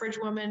anti-suffrage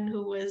woman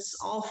who was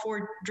all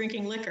for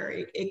drinking liquor.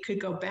 It could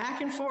go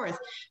back and forth.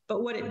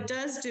 But what it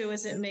does do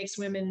is it makes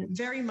women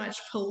very much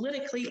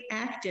politically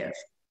active.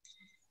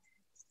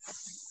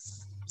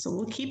 So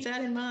we'll keep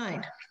that in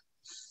mind.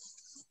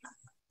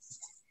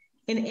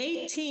 In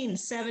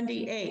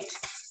 1878,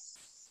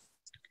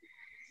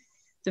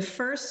 the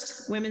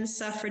first women's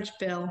suffrage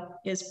bill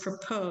is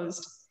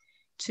proposed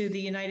to the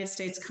United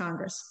States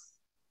Congress.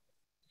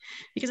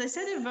 Because I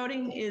said that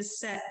voting is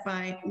set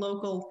by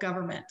local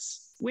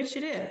governments, which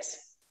it is,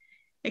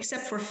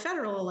 except for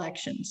federal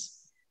elections,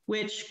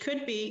 which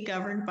could be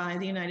governed by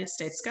the United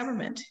States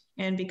government.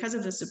 And because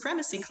of the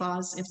supremacy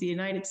clause, if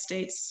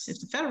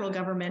the federal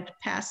government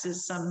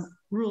passes some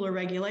rule or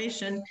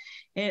regulation,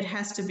 it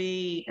has to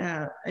be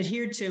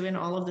adhered to in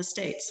all of the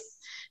states.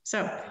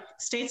 So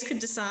states could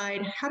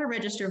decide how to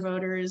register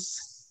voters,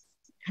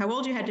 how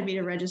old you had to be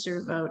to register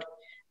to vote.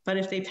 But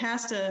if they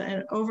passed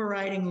an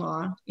overriding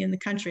law in the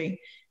country,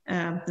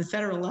 the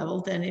federal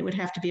level, then it would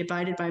have to be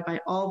abided by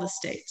all the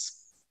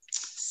states.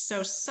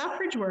 So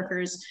suffrage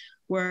workers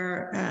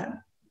were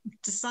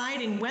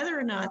deciding whether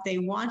or not they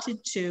wanted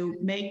to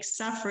make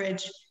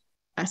suffrage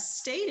a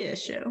state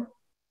issue,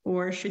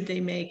 or should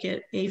they make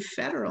it a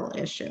federal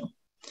issue.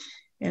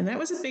 And that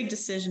was a big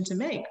decision to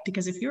make,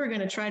 because if you were going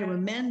to try to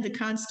amend the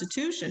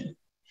Constitution,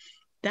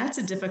 that's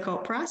a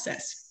difficult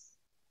process.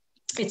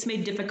 It's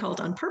made difficult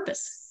on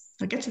purpose.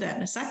 I'll get to that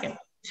in a second.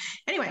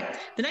 Anyway,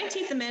 the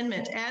 19th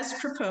Amendment, as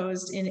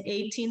proposed in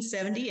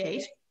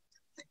 1878,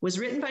 was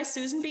written by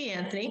Susan B.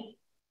 Anthony.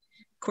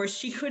 Of course,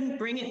 she couldn't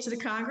bring it to the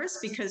Congress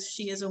because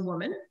she is a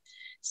woman.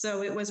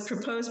 So it was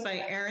proposed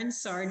by Aaron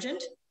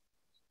Sargent,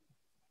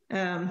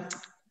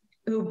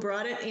 who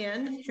brought it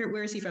in. Here,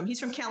 where is he from?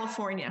 He's from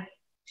California.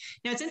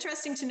 Now, it's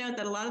interesting to note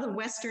that a lot of the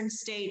Western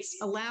states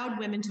allowed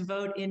women to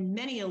vote in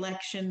many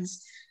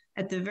elections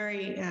at the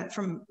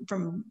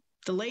from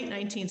the late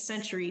 19th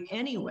century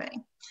anyway,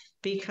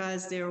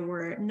 because there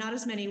were not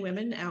as many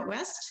women out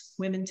west.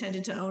 Women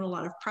tended to own a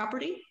lot of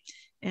property,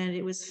 and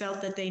it was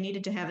felt that they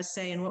needed to have a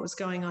say in what was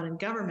going on in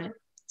government.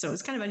 So it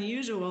was kind of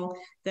unusual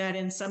that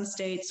in some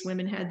states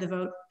women had the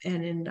vote,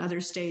 and in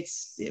other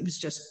states it was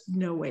just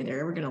no way they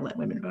were going to let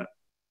women vote.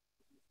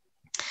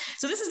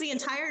 So this is the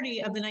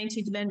entirety of the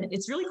 19th Amendment.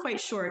 It's really quite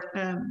short.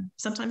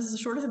 Sometimes the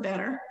shorter the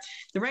better.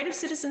 The right of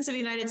citizens of the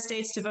United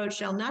States to vote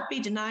shall not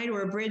be denied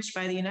or abridged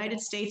by the United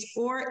States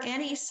or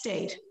any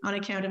state on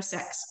account of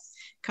sex.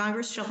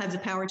 Congress shall have the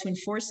power to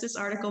enforce this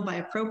article by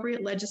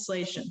appropriate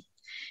legislation.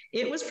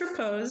 It was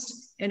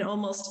proposed and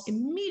almost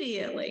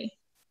immediately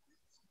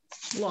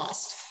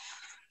lost.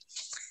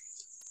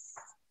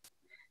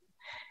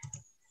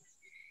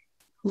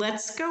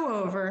 Let's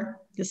go over,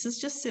 this is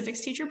just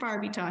civics teacher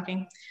Barbie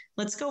talking.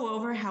 Let's go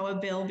over how a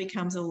bill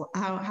becomes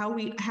how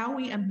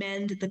we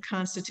amend the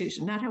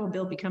Constitution. Not how a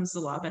bill becomes the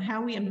law, but how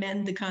we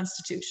amend the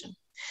Constitution.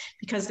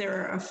 Because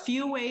there are a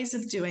few ways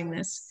of doing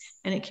this,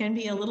 and it can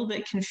be a little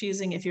bit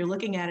confusing if you're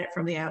looking at it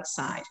from the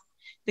outside.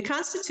 The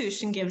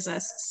Constitution gives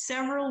us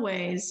several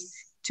ways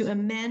to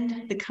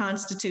amend the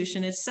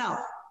Constitution itself.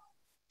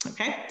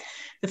 Okay?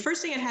 The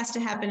first thing that has to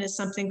happen is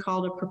something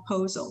called a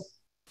proposal.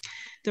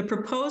 The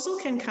proposal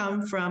can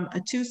come from a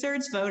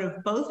 2/3 vote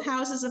of both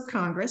houses of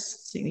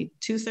Congress. So you need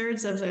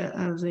 2/3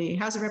 of the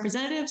House of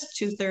Representatives,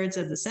 2/3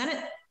 of the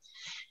Senate.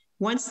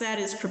 Once that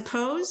is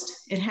proposed,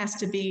 it has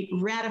to be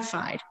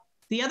ratified.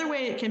 The other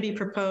way it can be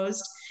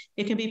proposed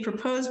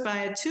by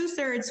a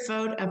 2/3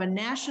 vote of a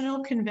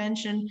national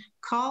convention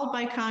called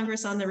by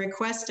Congress on the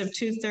request of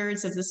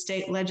 2/3 of the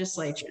state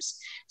legislatures.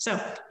 So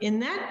in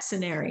that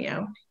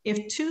scenario,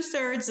 if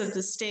 2/3 of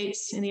the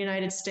states in the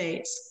United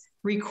States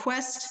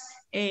request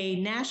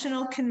a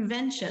national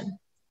convention,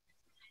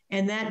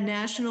 and that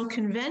national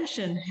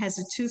convention has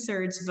a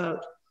 2/3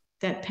 vote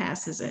that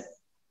passes it,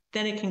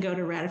 then it can go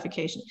to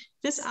ratification.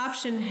 This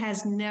option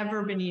has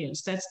never been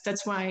used.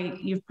 That's why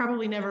you've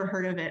probably never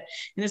heard of it.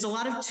 And there's a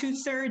lot of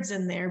 2/3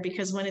 in there,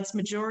 because when it's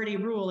majority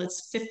rule,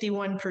 it's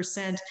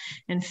 51%,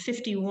 and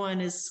 51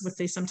 is what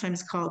they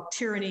sometimes call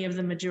tyranny of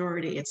the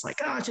majority. It's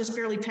like, oh, it just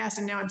barely passed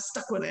and now I'm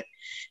stuck with it.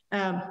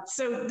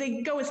 So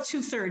they go with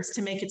 2/3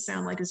 to make it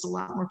sound like there's a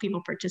lot more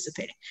people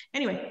participating.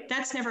 Anyway,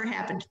 that's never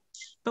happened.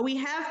 But we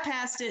have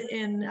passed it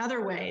in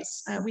other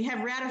ways. We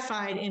have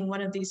ratified in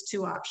one of these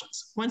two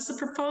options. Once the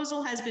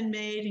proposal has been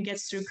made and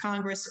gets through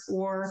Congress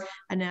or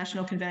a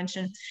national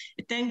convention,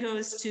 it then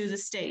goes to the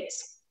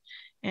states.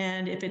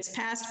 And if it's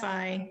passed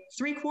by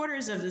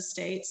 3/4 of the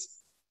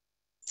states,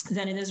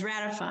 then it is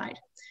ratified.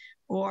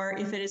 Or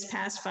if it is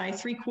passed by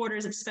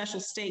 3/4 of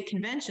special state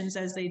conventions,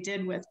 as they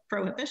did with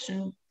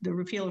prohibition, the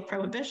repeal of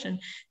prohibition,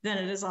 then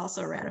it is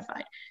also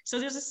ratified. So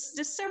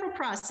there's several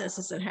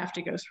processes that have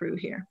to go through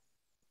here.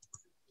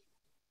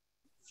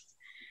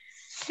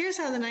 Here's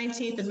how the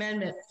 19th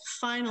Amendment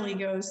finally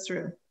goes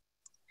through.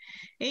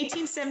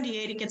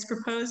 1878, it gets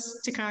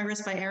proposed to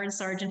Congress by Aaron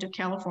Sargent of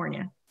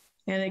California,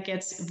 and it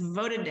gets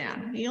voted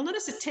down. You'll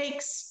notice it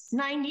takes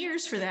 9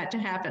 years for that to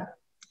happen.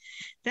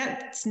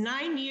 That's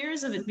 9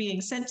 years of it being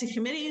sent to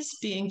committees,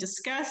 being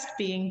discussed,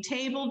 being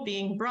tabled,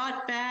 being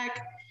brought back.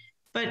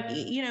 But,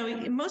 you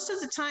know, most of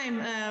the time,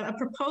 a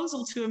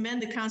proposal to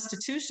amend the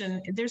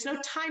Constitution, there's no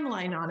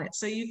timeline on it.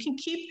 So you can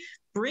keep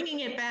bringing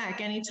it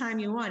back anytime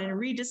you want and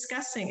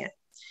rediscussing it.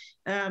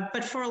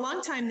 But for a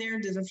long time there,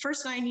 the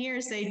first 9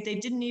 years, they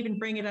didn't even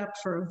bring it up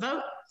for a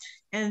vote.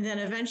 And then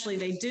eventually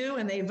they do,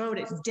 and they vote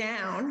it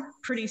down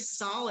pretty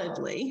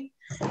solidly.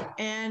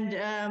 And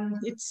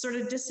it sort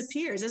of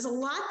disappears. There's a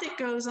lot that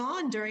goes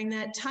on during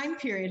that time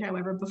period,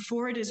 however,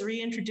 before it is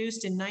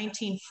reintroduced in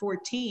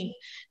 1914.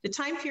 The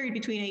time period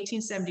between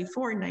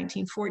 1874 and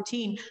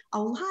 1914,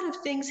 a lot of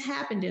things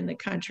happened in the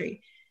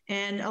country.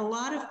 And a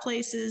lot of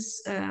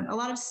places, a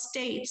lot of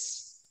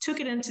states took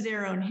it into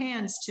their own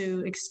hands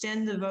to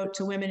extend the vote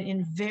to women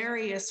in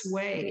various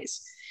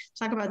ways.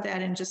 Talk about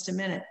that in just a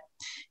minute.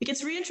 It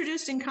gets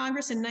reintroduced in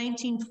Congress in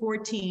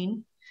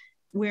 1914,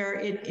 where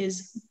it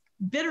is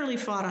bitterly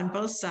fought on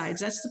both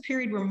sides. That's the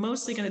period we're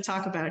mostly going to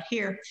talk about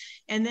here.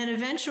 And then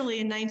eventually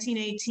in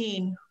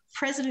 1918,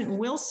 President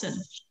Wilson,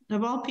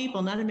 of all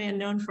people, not a man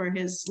known for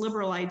his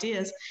liberal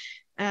ideas,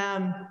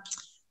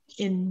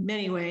 in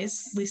many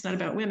ways, at least not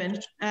about women,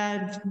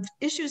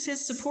 issues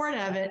his support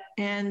of it,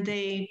 and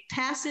they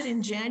pass it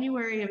in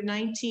January of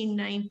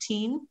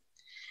 1919,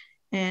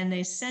 and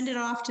they send it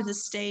off to the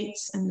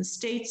states, and the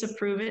states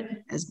approve it,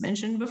 as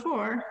mentioned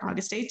before,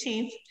 August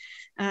 18th,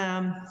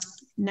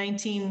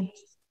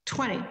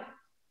 1920,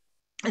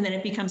 and then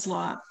it becomes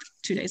law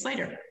 2 days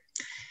later.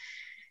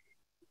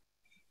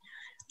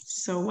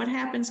 So what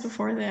happens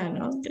before then?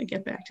 I'm going to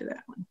get back to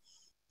that one.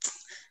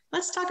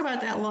 Let's talk about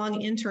that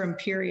long interim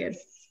period,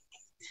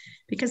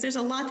 because there's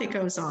a lot that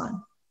goes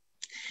on.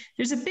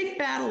 There's a big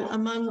battle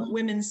among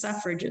women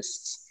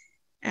suffragists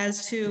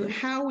as to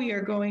how we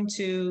are going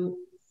to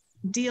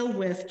deal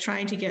with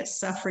trying to get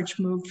suffrage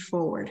moved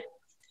forward.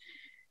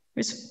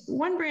 There's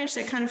one branch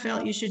that kind of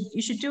felt you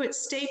should do it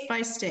state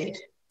by state.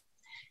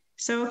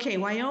 So, okay,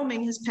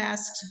 Wyoming has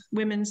passed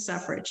women's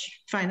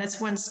suffrage. Fine,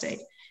 that's one state.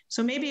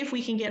 So maybe if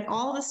we can get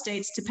all the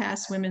states to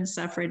pass women's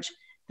suffrage,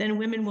 then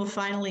women will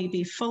finally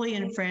be fully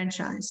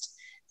enfranchised.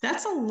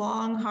 That's a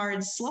long,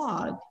 hard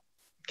slog,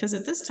 because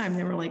at this time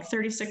there were like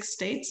 36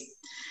 states.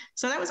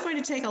 So that was going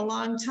to take a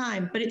long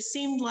time, but it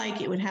seemed like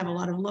it would have a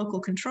lot of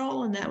local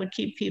control and that would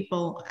keep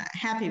people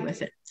happy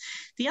with it.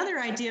 The other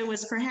idea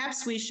was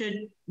perhaps we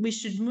should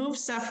move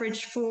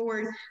suffrage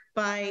forward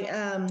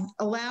by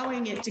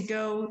allowing it to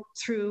go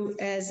through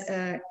as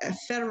a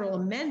federal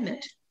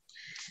amendment.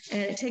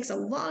 And it takes a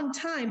long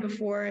time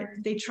before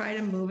they try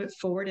to move it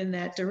forward in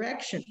that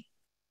direction.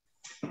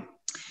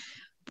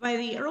 By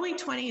the early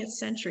 20th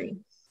century,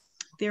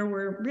 there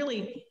were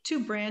really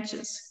two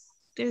branches.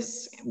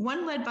 There's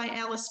one led by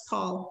Alice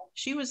Paul.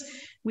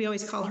 We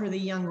always call her the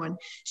young one.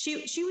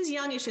 She was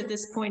youngish at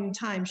this point in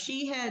time.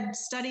 She had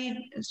studied,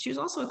 she was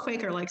also a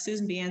Quaker like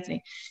Susan B.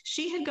 Anthony.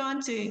 She had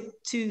gone to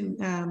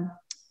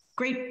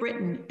Great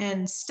Britain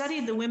and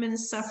studied the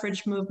women's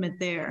suffrage movement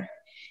there.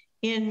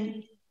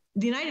 In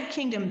the United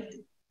Kingdom,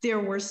 there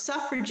were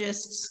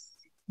suffragists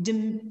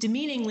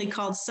demeaningly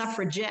called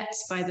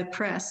suffragettes by the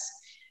press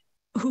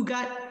who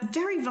got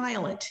very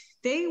violent.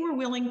 They were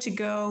willing to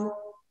go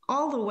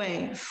all the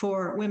way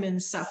for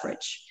women's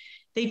suffrage.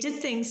 They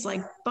did things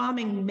like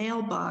bombing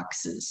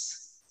mailboxes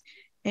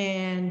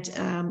and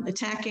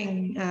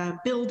attacking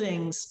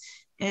buildings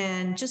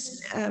and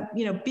just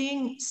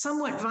being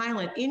somewhat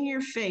violent, in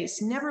your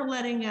face, never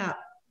letting up.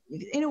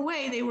 In a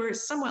way, they were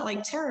somewhat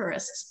like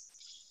terrorists,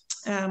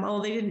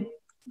 although they didn't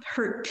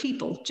hurt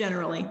people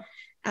generally.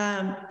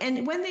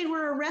 And when they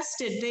were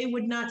arrested, they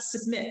would not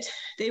submit.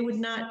 They would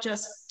not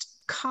just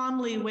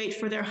calmly wait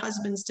for their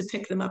husbands to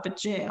pick them up at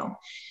jail.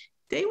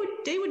 They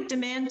would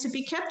demand to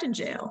be kept in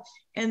jail,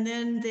 and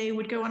then they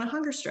would go on a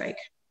hunger strike.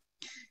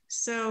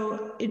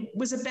 So it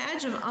was a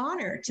badge of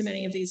honor to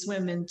many of these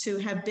women to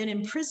have been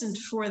imprisoned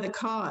for the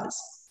cause.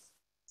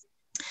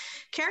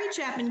 Carrie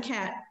Chapman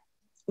Catt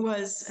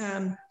was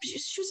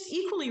she was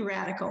equally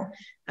radical.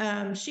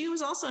 She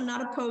was also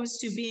not opposed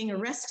to being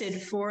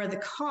arrested for the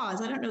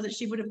cause. I don't know that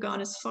she would have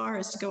gone as far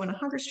as to go on a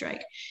hunger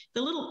strike.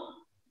 The little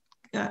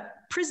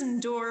prison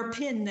door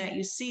pin that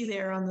you see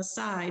there on the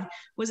side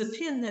was a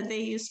pin that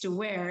they used to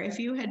wear. If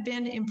you had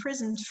been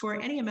imprisoned for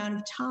any amount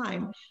of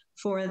time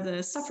for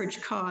the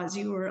suffrage cause,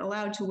 you were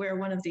allowed to wear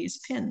one of these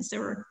pins.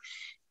 There were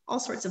all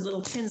sorts of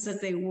little pins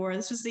that they wore.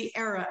 This was the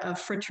era of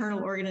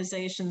fraternal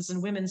organizations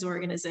and women's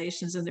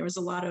organizations, and there was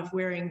a lot of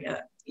wearing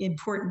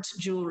important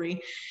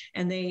jewelry,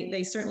 and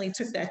they certainly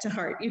took that to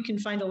heart. You can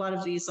find a lot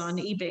of these on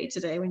eBay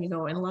today when you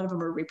go in. A lot of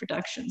them are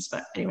reproductions,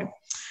 but anyway.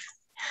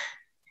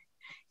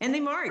 And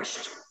they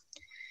marched.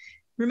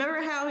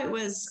 Remember how it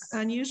was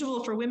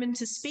unusual for women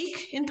to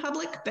speak in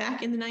public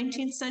back in the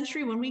 19th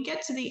century? When we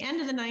get to the end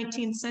of the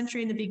 19th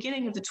century and the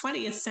beginning of the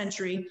 20th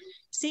century,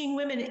 seeing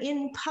women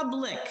in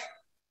public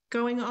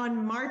going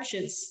on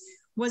marches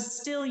was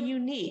still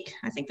unique.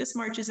 I think this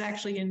march is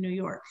actually in New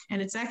York,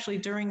 and it's actually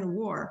during the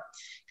war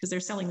because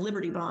they're selling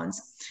Liberty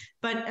bonds.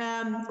 But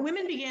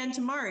women began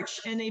to march,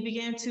 and they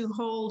began to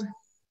hold,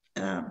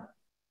 I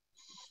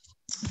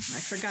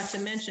forgot to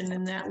mention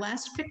in that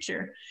last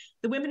picture,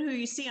 the women who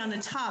you see on the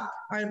top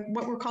are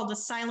what were called the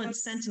silent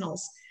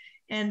sentinels,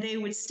 and they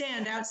would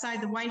stand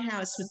outside the White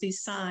House with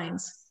these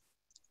signs.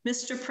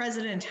 Mr.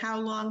 President, how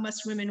long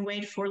must women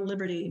wait for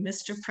liberty?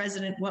 Mr.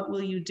 President, what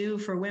will you do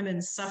for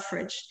women's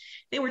suffrage?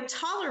 They were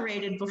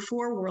tolerated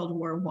before World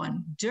War I.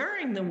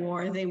 During the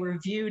war, they were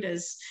viewed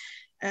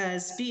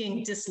as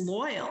being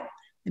disloyal.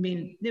 I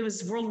mean, it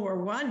was World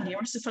War I. You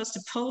were supposed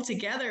to pull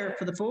together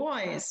for the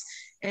boys.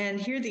 And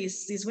here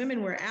these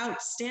women were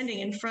out standing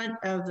in front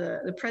of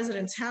the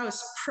president's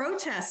house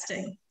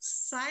protesting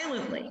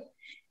silently.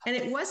 And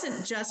it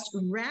wasn't just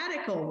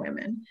radical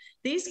women.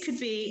 These could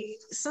be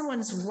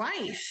someone's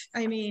wife.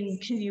 I mean,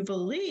 can you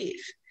believe?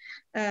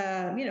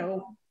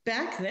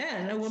 Back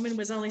then, a woman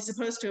was only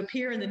supposed to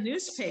appear in the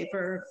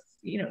newspaper,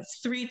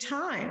 3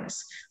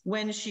 times: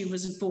 when she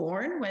was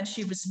born, when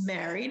she was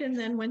married, and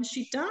then when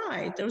she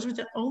died. Those were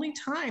the only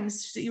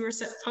times that you were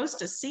supposed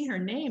to see her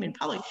name in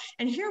public.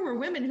 And here were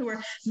women who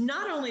were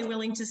not only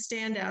willing to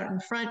stand out in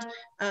front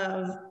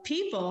of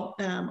people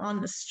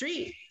on the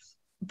street,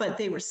 but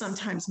they were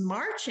sometimes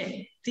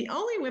marching. The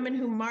only women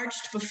who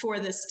marched before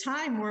this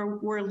time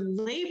were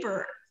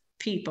labor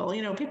people,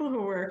 people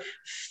who were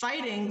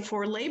fighting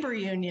for labor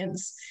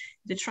unions.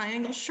 The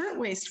Triangle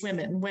Shirtwaist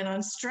women went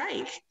on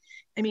strike.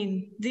 I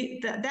mean,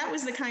 that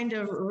was the kind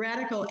of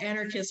radical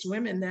anarchist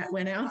women that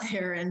went out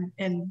there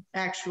and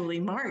actually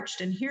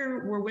marched. And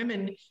here were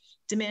women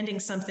demanding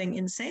something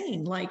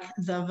insane like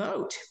the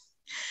vote.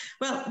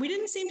 Well, we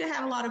didn't seem to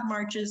have a lot of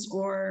marches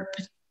or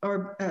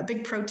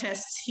big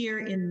protests here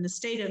in the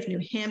state of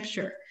New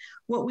Hampshire.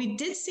 What we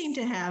did seem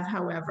to have,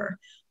 however,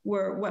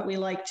 were what we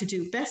like to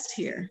do best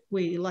here.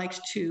 We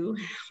liked to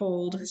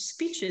hold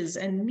speeches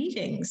and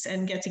meetings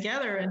and get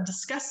together and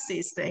discuss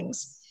these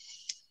things.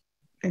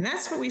 And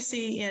that's what we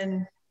see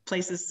in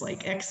places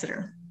like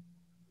Exeter.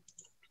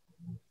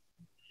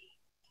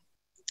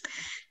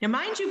 Now,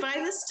 mind you, by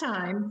this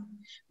time,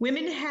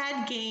 women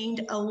had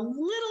gained a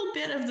little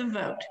bit of the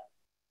vote.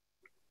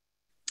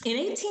 In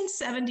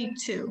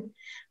 1872,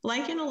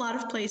 like in a lot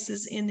of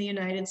places in the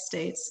United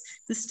States,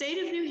 the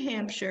state of New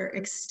Hampshire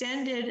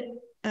extended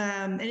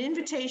an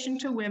invitation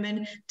to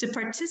women to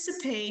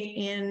participate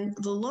in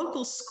the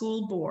local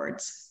school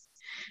boards.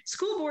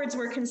 School boards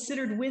were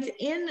considered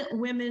within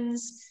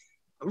women's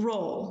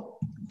role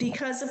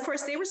because, of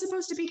course, they were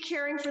supposed to be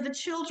caring for the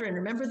children.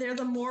 Remember, they're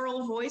the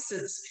moral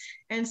voices.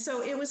 And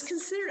so it was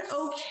considered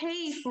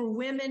okay for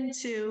women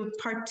to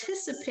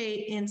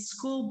participate in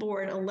school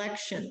board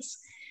elections.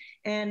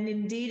 And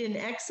indeed, in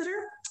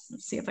Exeter,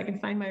 let's see if I can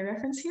find my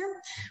reference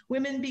here,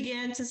 women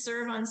began to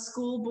serve on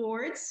school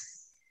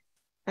boards.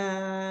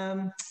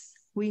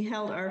 We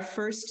held our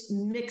first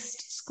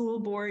mixed school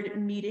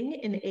board meeting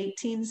in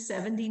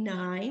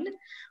 1879.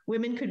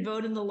 Women could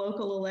vote in the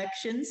local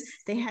elections.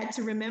 They had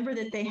to remember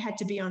that they had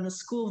to be on the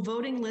school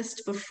voting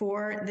list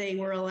before they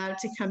were allowed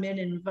to come in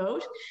and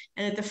vote.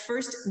 And at the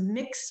first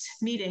mixed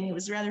meeting, it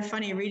was rather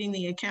funny reading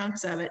the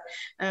accounts of it.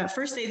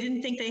 First, they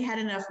didn't think they had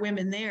enough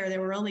women there.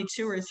 There were only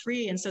 2 or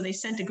 3. And so they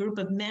sent a group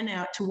of men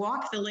out to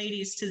walk the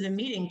ladies to the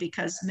meeting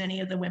because many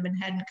of the women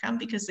hadn't come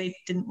because they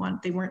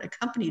weren't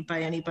accompanied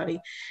by anybody.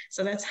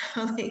 So that's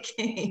how they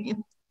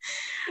came.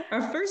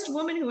 Our first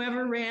woman who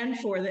ever ran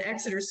for the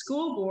Exeter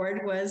School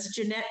Board was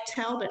Jeanette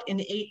Talbot in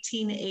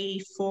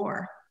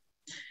 1884.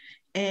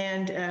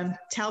 And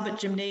Talbot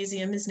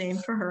Gymnasium is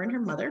named for her and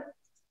her mother.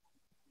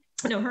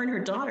 No, her and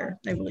her daughter,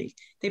 I believe.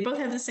 They both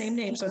have the same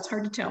name, so it's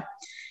hard to tell.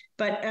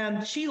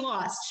 But she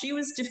lost. She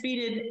was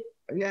defeated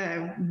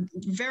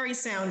very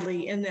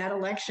soundly in that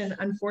election,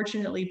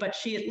 unfortunately, but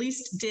she at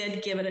least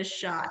did give it a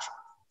shot.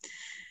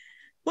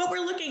 What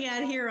we're looking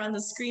at here on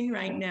the screen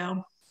right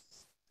now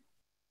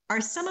are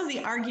some of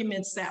the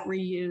arguments that were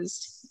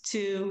used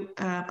to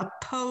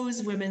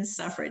oppose women's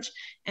suffrage.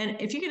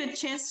 And if you get a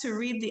chance to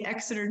read the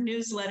Exeter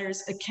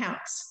newsletter's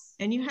accounts,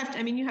 and you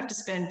have to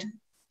spend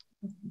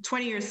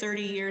 20 or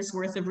 30 years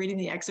worth of reading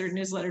the Exeter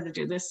newsletter to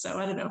do this. So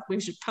I don't know,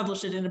 we should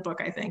publish it in a book,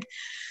 I think.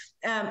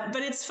 But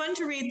it's fun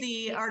to read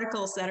the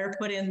articles that are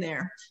put in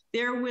there.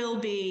 There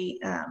will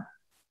be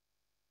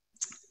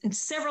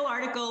several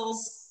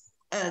articles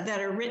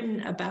that are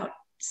written about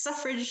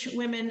suffrage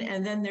women,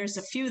 and then there's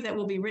a few that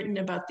will be written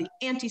about the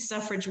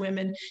anti-suffrage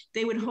women.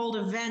 They would hold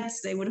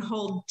events, they would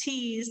hold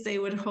teas, they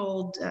would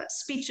hold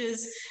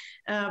speeches,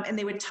 and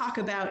they would talk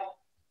about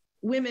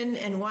women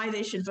and why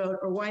they should vote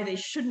or why they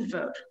shouldn't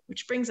vote,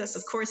 which brings us,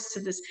 of course, to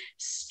this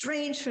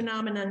strange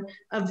phenomenon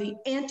of the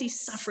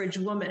anti-suffrage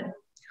woman.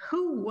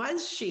 Who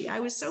was she? I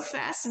was so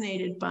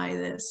fascinated by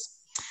this.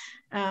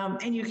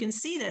 And you can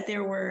see that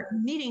there were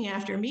meeting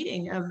after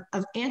meeting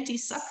of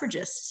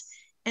anti-suffragists,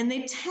 and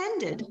they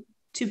tended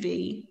to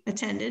be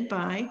attended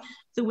by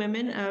the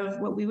women of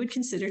what we would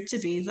consider to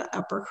be the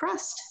upper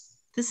crust,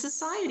 the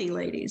society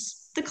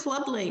ladies, the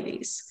club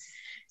ladies.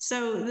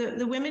 So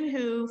the women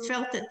who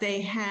felt that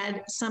they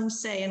had some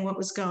say in what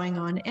was going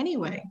on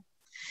anyway.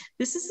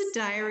 This is the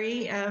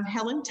diary of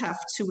Helen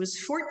Tufts, who was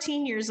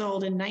 14 years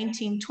old in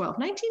 1912.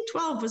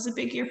 1912 was a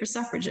big year for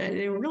suffrage.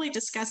 They were really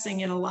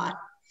discussing it a lot.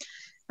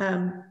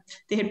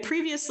 They had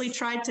previously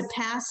tried to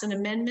pass an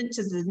amendment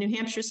to the New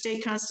Hampshire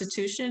State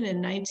Constitution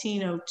in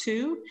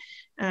 1902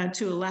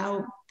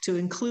 to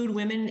include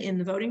women in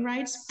the voting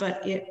rights,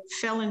 but it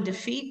fell in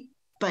defeat,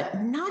 but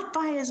not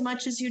by as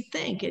much as you'd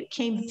think. It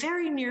came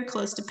very near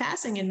close to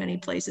passing in many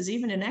places.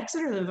 Even in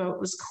Exeter, the vote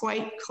was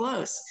quite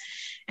close.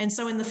 And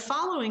so in the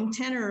following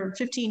 10 or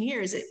 15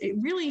 years, it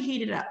really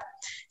heated up.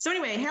 So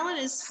anyway, Helen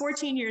is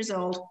 14 years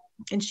old,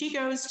 and she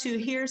goes to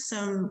hear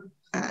some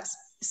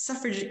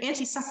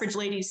anti-suffrage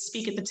ladies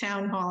speak at the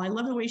town hall. I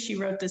love the way she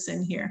wrote this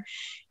in here.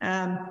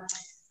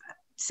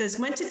 Says,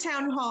 went to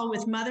town hall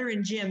with Mother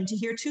and Jim to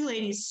hear two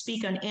ladies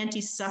speak on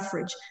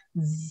anti-suffrage.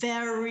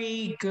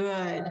 Very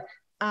good.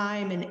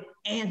 I'm an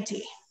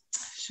anti.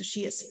 So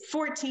she is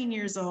 14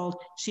 years old.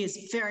 She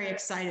is very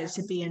excited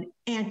to be an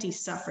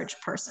anti-suffrage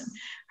person.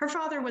 Her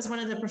father was one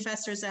of the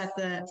professors at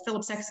the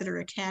Phillips Exeter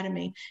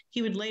Academy.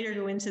 He would later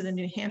go into the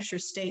New Hampshire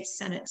State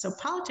Senate. So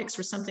politics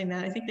were something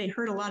that I think they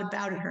heard a lot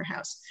about at her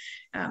house.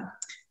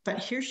 But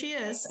here she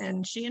is,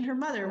 and she and her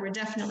mother were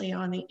definitely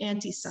on the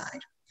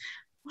anti-side.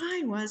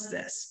 Why was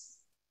this?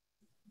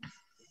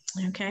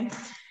 Okay.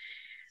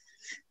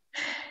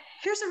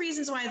 Here's the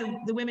reasons why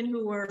the women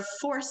who were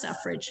for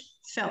suffrage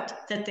felt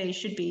that they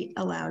should be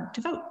allowed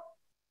to vote.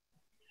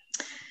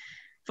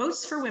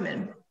 Votes for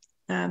women.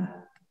 And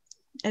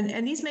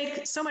these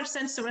make so much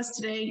sense to us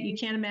today, you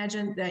can't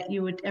imagine that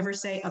you would ever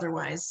say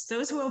otherwise.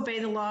 Those who obey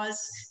the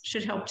laws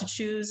should help to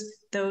choose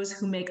those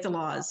who make the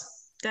laws.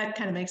 That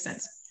kind of makes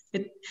sense.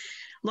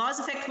 Laws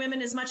affect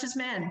women as much as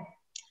men.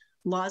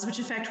 Laws which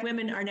affect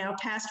women are now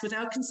passed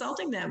without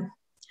consulting them.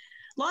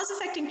 Laws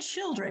affecting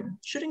children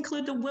should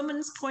include the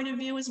woman's point of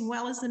view as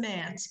well as the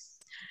man's.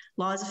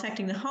 Laws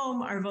affecting the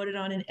home are voted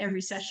on in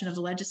every session of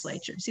the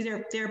legislature. See,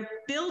 they're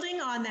building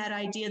on that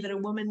idea that a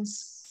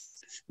woman's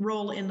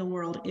role in the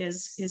world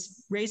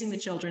is raising the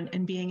children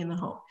and being in the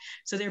home.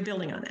 So they're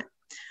building on that.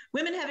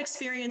 Women have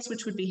experience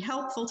which would be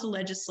helpful to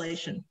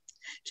legislation.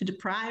 To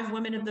deprive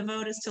women of the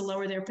vote is to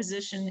lower their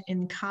position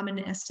in common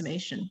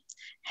estimation.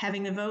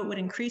 Having the vote would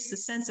increase the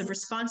sense of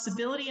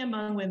responsibility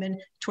among women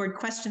toward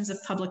questions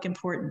of public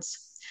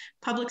importance.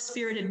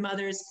 Public-spirited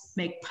mothers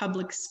make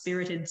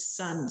public-spirited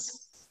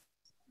sons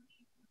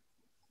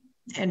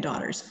and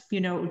daughters. You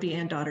know, it would be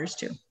and daughters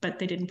too, but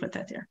they didn't put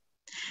that there.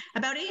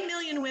 About 8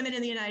 million women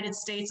in the United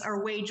States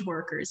are wage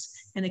workers,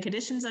 and the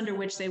conditions under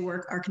which they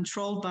work are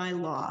controlled by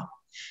law.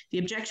 The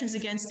objections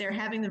against their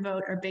having the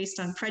vote are based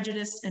on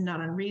prejudice and not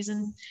on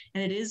reason,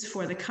 and it is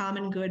for the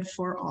common good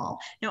for all.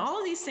 Now, all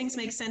of these things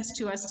make sense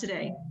to us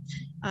today,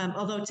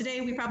 although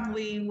today we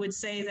probably would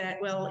say that,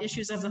 well,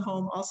 issues of the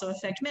home also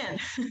affect men,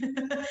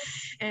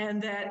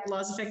 and that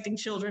laws affecting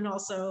children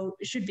also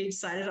should be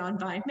decided on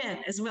by men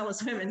as well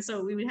as women,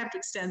 so we would have to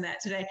extend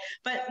that today.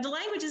 But the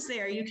language is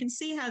there. You can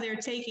see how they're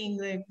taking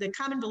the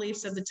common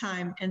beliefs of the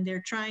time, and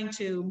they're trying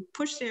to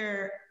push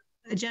their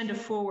agenda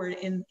forward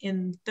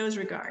in those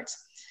regards.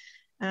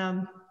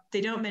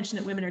 They don't mention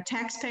that women are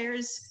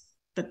taxpayers,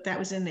 but that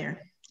was in there.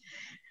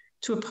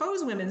 To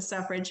oppose women's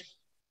suffrage,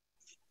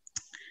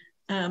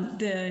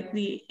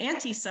 the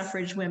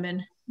anti-suffrage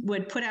women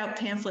would put out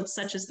pamphlets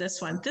such as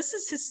this one. This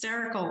is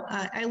hysterical.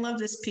 I love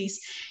this piece.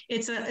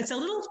 It's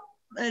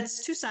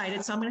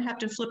two-sided, so I'm going to have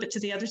to flip it to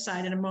the other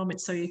side in a moment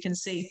so you can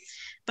see.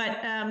 But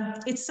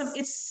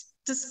it's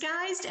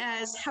disguised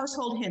as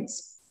household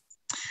hints,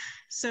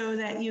 so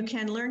that you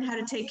can learn how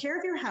to take care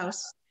of your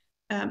house.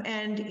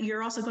 And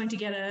you're also going to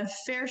get a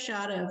fair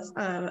shot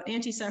of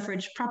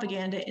anti-suffrage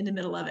propaganda in the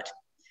middle of it.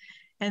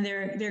 And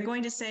they're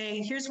going to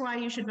say, here's why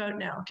you should vote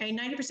no. Okay,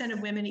 90%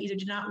 of women either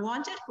do not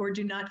want it or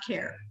do not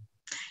care.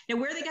 Now,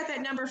 where they got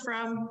that number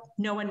from,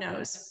 no one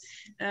knows.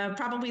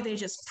 Probably they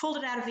just pulled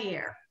it out of the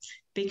air,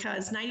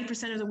 because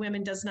 90% of the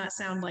women does not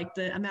sound like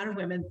the amount of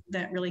women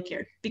that really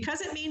cared. Because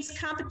it means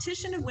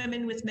competition of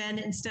women with men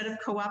instead of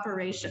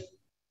cooperation.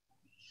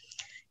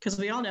 Because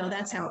we all know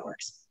that's how it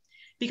works.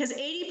 Because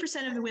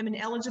 80% of the women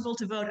eligible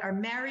to vote are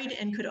married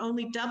and could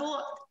only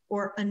double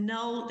or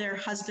annul their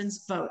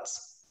husband's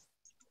votes.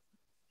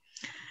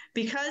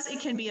 Because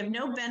it can be of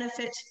no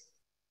benefit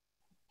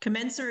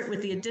commensurate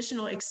with the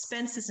additional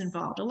expenses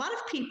involved. A lot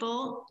of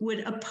people would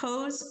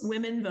oppose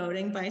women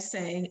voting by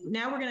saying,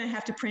 now we're going to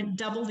have to print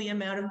double the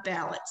amount of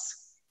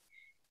ballots.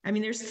 I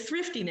mean, there's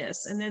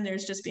thriftiness, and then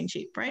there's just being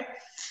cheap, right?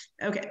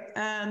 Okay,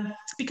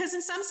 because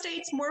in some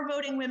states, more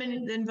voting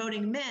women than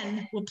voting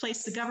men will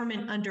place the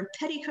government under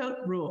petticoat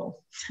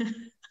rule.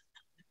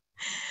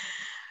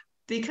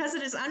 Because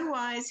it is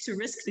unwise to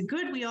risk the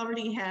good we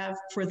already have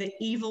for the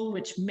evil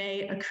which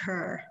may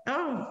occur.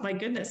 Oh, my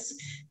goodness.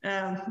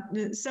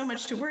 So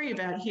much to worry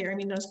about here. I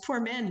mean, those poor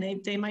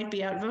men, they might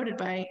be outvoted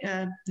by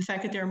the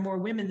fact that there are more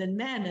women than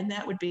men, and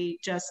that would be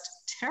just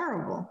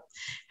terrible.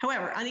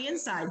 However, on the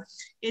inside,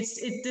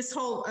 this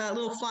whole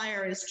little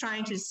flyer is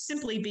trying to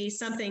simply be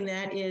something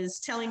that is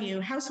telling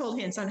you household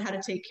hints on how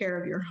to take care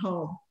of your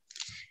home.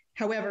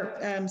 However,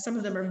 some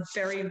of them are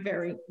very,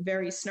 very,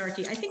 very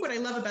snarky. I think what I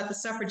love about the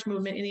suffrage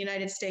movement in the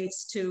United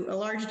States to a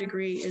large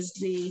degree is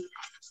the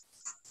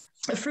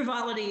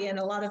frivolity and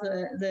a lot of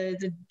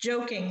the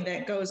joking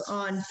that goes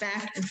on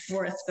back and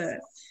forth.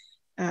 The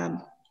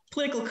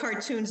political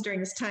cartoons during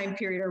this time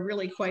period are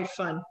really quite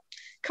fun.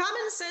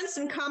 Common sense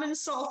and common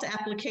salt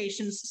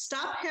applications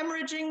stop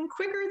hemorrhaging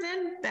quicker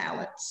than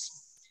ballots.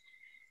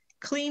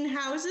 Clean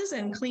houses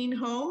and clean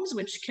homes,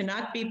 which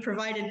cannot be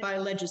provided by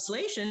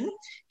legislation,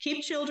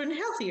 keep children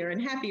healthier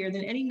and happier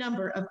than any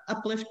number of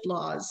uplift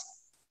laws.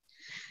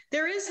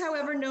 There is,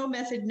 however, no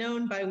method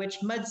known by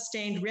which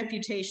mud-stained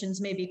reputations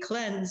may be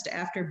cleansed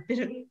after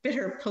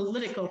bitter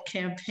political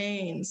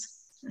campaigns.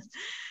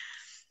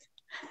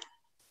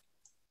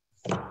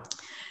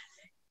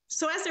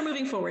 So as they're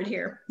moving forward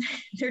here,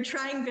 they're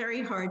trying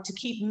very hard to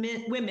keep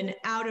women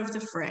out of the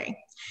fray.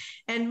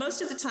 And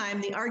most of the time,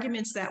 the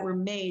arguments that were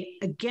made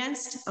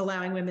against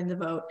allowing women to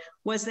vote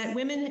was that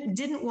women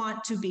didn't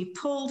want to be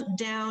pulled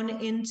down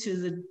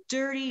into the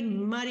dirty,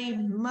 muddy,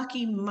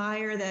 mucky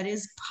mire that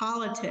is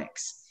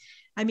politics.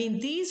 I mean,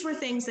 these were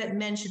things that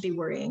men should be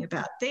worrying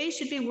about. They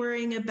should be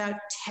worrying about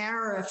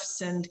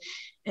tariffs and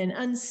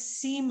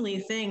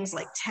unseemly things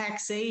like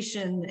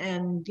taxation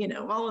and, you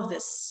know, all of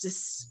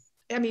this.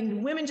 I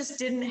mean, women just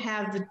didn't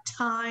have the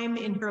time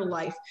in her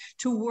life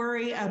to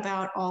worry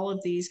about all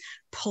of these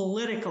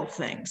political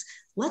things.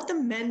 Let the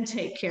men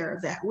take care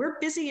of that. We're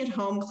busy at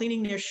home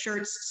cleaning their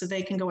shirts so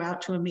they can go out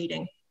to a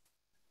meeting.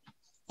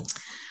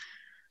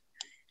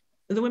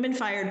 The women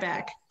fired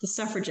back. The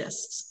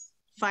suffragists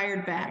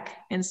fired back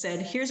and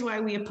said, here's why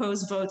we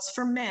oppose votes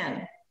for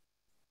men.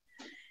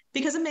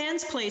 Because a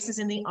man's place is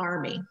in the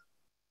army.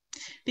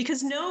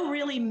 Because no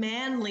really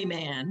manly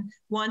man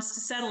wants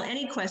to settle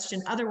any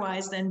question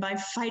otherwise than by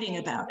fighting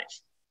about it.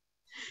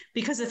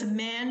 Because if a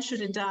man should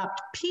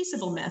adopt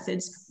peaceable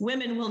methods,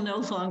 women will no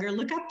longer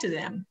look up to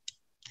them.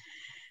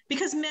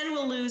 Because men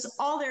will lose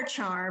all their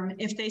charm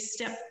if they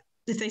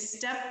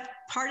step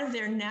part of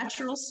their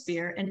natural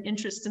sphere and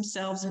interest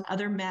themselves in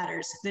other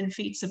matters than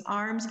feats of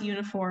arms,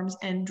 uniforms,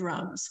 and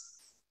drums.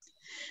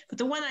 But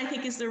the one I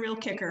think is the real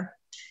kicker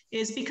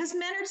is because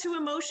men are too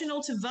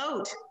emotional to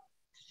vote.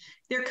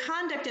 Their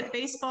conduct at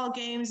baseball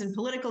games and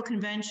political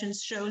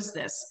conventions shows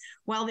this,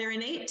 while their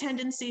innate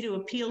tendency to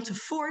appeal to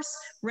force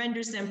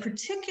renders them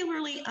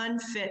particularly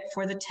unfit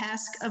for the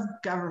task of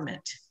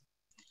government.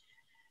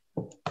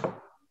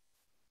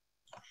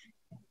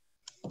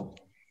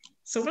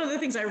 So one of the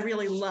things I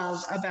really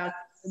love about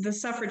the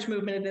suffrage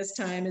movement at this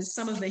time is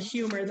some of the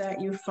humor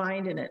that you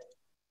find in it.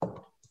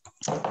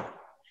 In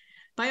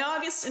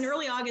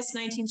early August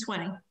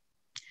 1920,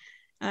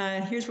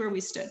 here's where we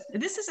stood.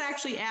 This is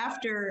actually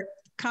after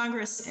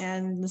Congress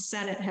and the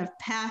Senate have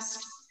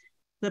passed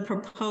the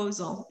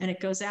proposal, and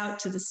it goes out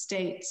to the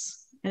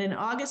states. And in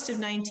August of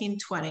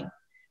 1920,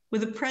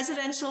 with a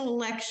presidential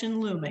election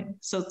looming,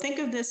 so think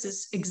of this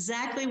as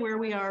exactly where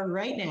we are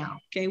right now,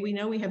 okay? We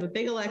know we have a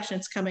big election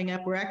that's coming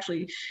up. We're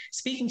actually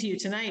speaking to you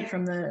tonight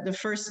from the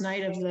first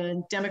night of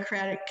the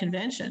Democratic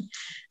convention.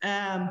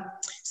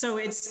 So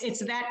it's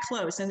that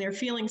close, and they're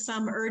feeling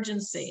some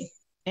urgency,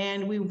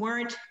 and we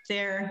weren't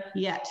there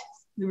yet.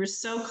 We were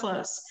so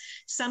close.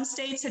 Some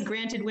states had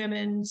granted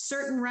women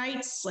certain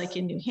rights, like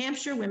in New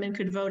Hampshire, women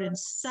could vote in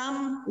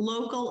some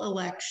local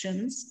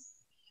elections,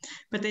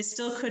 but they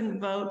still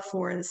couldn't vote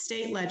for the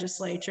state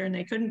legislature, and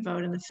they couldn't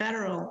vote in the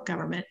federal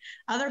government.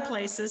 Other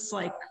places,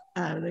 like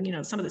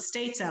some of the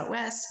states out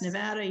west,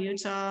 Nevada,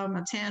 Utah,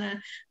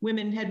 Montana,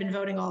 women had been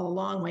voting all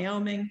along,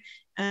 Wyoming.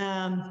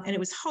 And it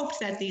was hoped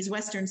that these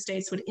Western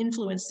states would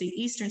influence the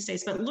Eastern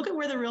states. But look at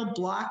where the real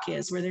block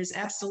is, where there's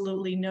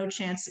absolutely no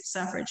chance at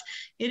suffrage.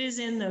 It is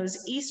in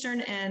those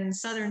Eastern and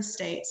Southern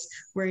states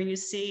where you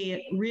see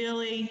it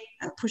really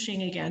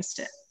pushing against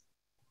it.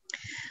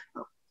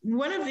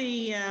 One of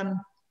the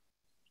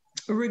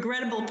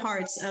regrettable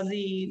parts of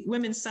the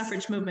women's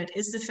suffrage movement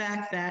is the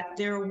fact that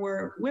there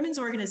were women's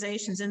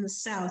organizations in the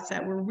South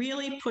that were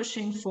really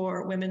pushing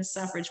for women's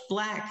suffrage,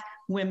 Black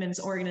women's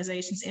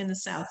organizations in the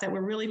South that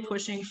were really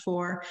pushing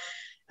for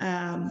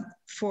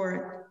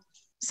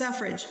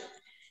suffrage.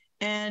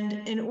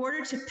 And in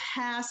order to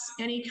pass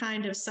any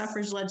kind of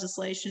suffrage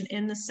legislation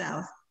in the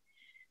South,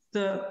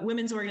 the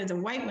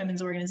white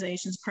women's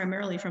organizations,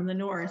 primarily from the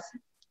North,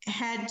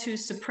 had to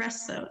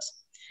suppress those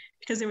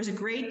because there was a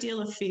great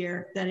deal of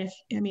fear that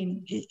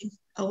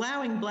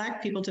allowing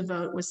Black people to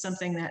vote was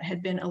something that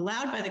had been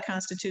allowed by the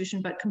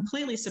Constitution, but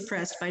completely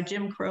suppressed by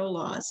Jim Crow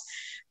laws,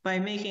 by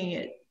making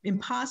it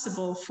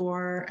impossible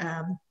for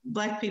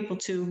Black people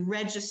to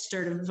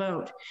register to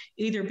vote,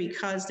 either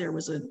because there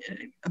was a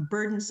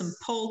burdensome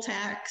poll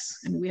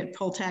tax, and we had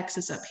poll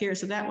taxes up here,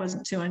 so that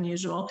wasn't too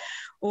unusual,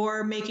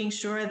 or making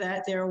sure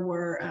that there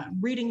were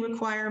reading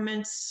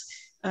requirements.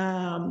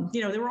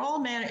 There were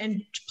all manner,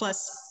 and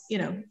plus,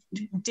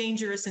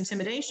 dangerous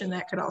intimidation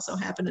that could also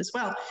happen as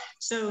well.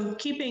 So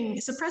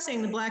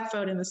suppressing the Black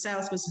vote in the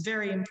South was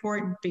very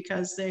important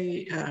because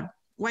the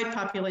white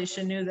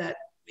population knew that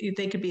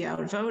they could be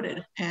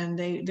outvoted, and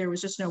there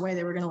was just no way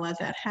they were going to let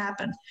that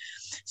happen.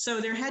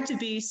 So there had to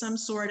be some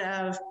sort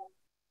of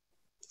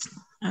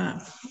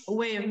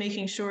way of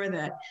making sure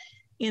that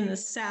in the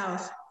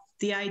South,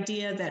 the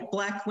idea that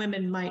Black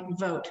women might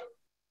vote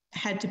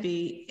had to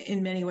be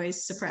in many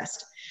ways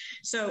suppressed.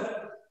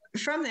 So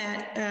from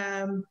that,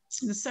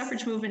 the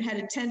suffrage movement had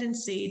a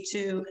tendency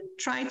to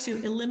try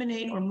to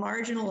eliminate or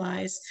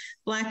marginalize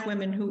Black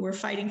women who were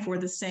fighting for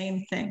the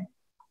same thing.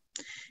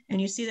 And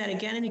you see that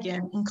again and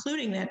again,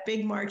 including that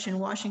big march in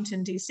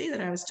Washington, D.C.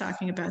 that I was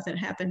talking about that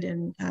happened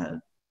in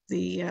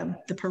the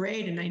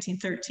parade in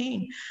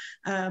 1913.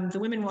 The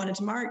women wanted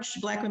to march,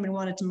 Black women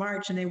wanted to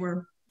march, and they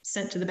were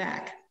sent to the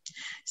back.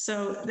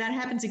 So that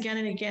happens again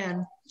and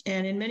again.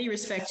 And in many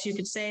respects, you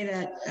could say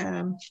that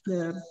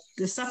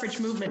the suffrage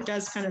movement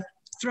does kind of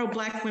throw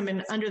Black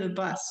women under the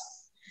bus.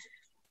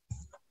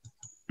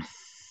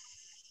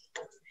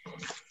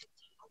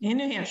 In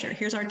New Hampshire,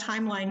 here's our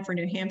timeline for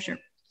New Hampshire.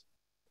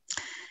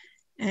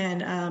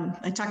 And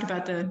I talked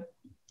about the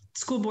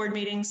school board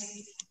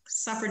meetings,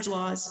 suffrage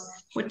laws.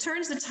 What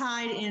turns the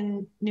tide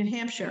in New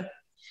Hampshire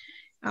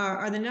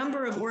are the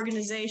number of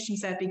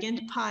organizations that begin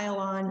to pile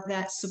on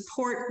that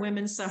support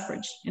women's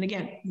suffrage. And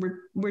again,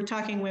 we're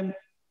talking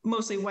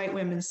mostly white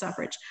women's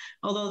suffrage,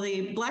 although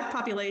the Black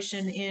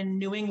population in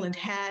New England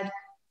had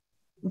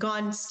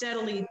gone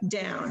steadily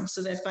down,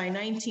 so that by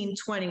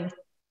 1920,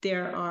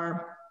 there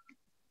are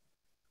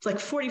like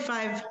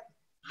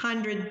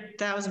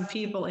 4,500,000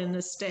 people in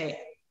the state,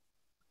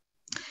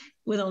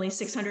 with only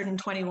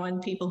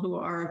 621 people who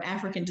are of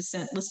African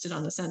descent listed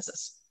on the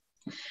census.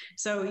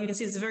 So you can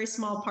see it's a very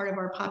small part of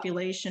our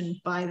population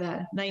by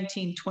the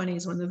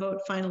 1920s when the vote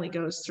finally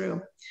goes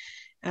through.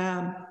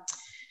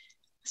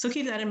 So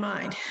keep that in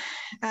mind.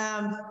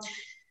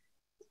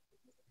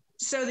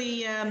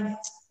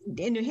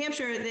 In New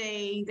Hampshire,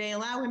 they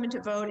allow women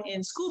to vote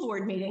in school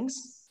board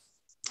meetings,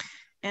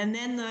 and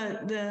then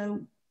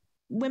the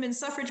women's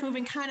suffrage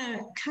movement kind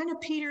of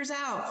peters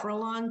out for a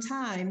long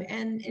time,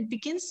 and it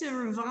begins to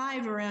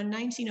revive around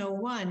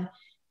 1901.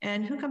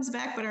 And who comes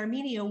back but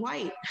Armenia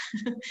White,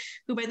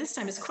 who by this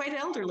time is quite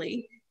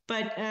elderly,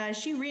 but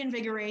she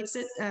reinvigorates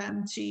it.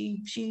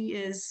 She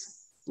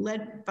is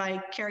led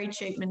by Carrie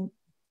Chapman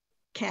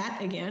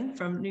Catt, again,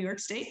 from New York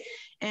State,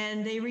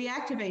 and they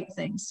reactivate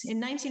things.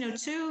 In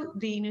 1902,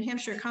 the New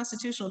Hampshire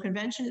Constitutional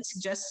Convention, it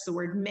suggests the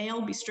word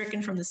male be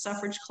stricken from the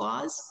suffrage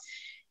clause.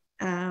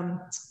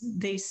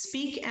 They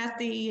speak at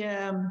the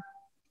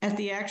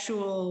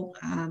actual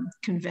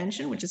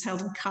convention, which is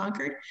held in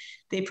Concord.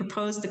 They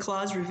proposed the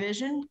clause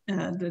revision.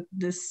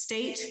 The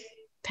state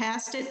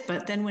passed it,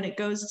 but then when it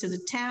goes to the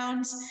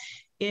towns,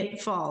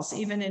 it falls.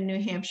 Even in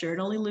New Hampshire,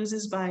 it only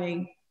loses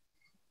by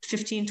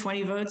 15,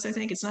 20 votes, I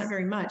think. It's not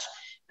very much.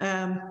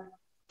 But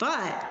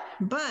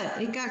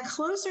it got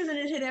closer than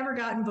it had ever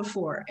gotten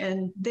before.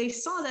 And they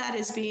saw that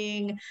as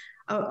being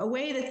a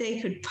way that they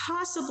could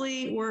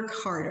possibly work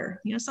harder.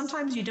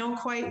 Sometimes you don't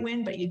quite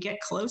win, but you get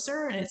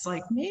closer, and it's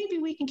like, maybe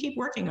we can keep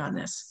working on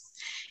this.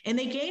 And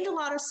they gained a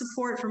lot of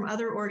support from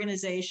other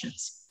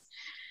organizations.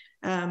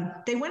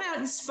 They went out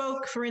and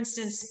spoke, for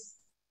instance,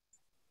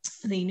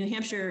 the New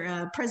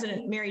Hampshire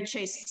President Mary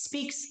Chase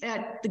speaks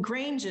at the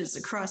Granges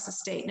across the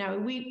state. Now,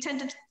 we tend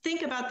to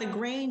think about the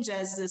Grange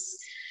as this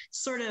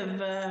sort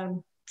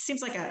of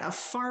seems like a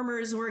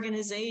farmers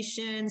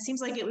organization,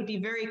 seems like it would be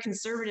very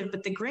conservative,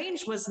 but the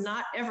Grange was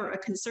not ever a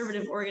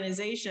conservative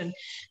organization.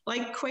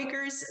 Like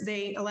Quakers,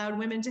 they allowed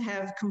women to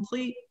have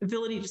complete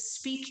ability to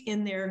speak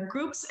in their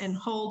groups and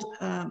hold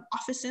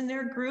office in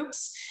their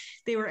groups.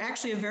 They were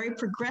actually a very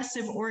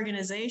progressive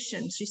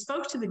organization. She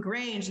spoke to the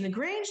Grange, and the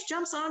Grange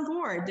jumps on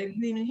board.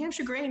 The New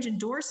Hampshire Grange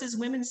endorses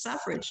women's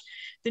suffrage.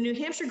 The New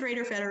Hampshire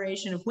Greater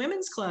Federation of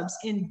Women's Clubs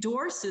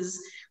endorses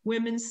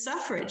women's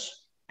suffrage.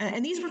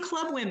 And these were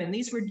club women.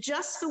 These were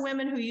just the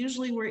women who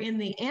usually were in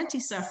the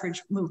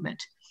anti-suffrage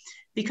movement,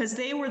 because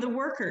they were the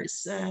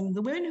workers.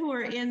 The women who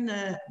were in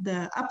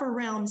the upper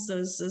realms,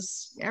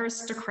 those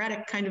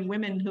aristocratic kind of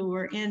women who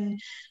were in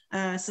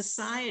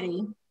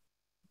society,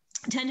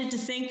 tended to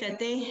think that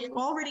they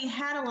already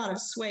had a lot of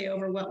sway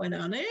over what went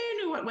on. They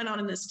knew what went on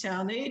in this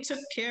town. They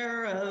took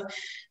care of,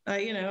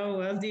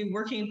 of the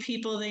working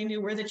people. They knew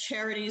where the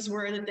charities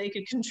were that they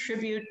could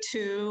contribute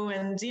to,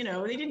 and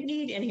they didn't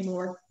need any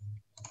more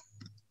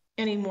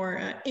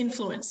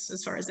influence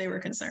as far as they were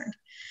concerned,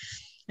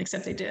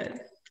 except they did.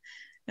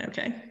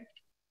 Okay.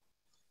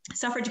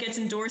 Suffrage gets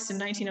endorsed in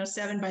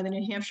 1907 by the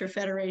New Hampshire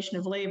Federation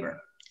of Labor.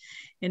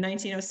 In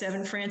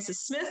 1907, Frances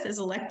Smith is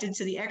elected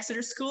to the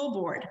Exeter School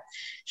Board.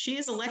 She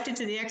is elected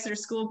to the Exeter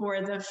School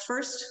Board, the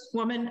first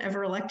woman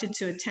ever elected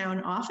to a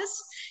town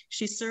office.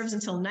 She serves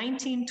until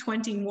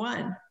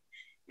 1921,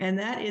 and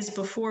that is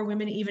before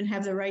women even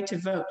have the right to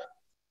vote.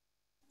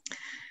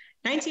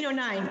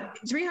 1909,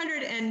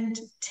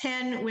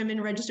 310 women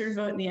registered to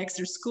vote in the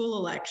Exeter school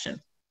election,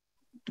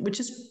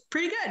 which is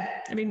pretty good.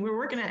 I mean,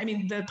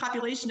 the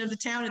population of the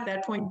town at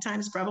that point in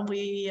time is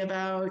probably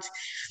about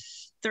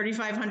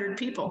 3,500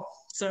 people.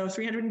 So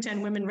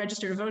 310 women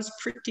registered to vote is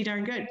pretty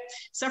darn good.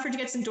 Suffrage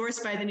gets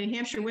endorsed by the New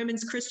Hampshire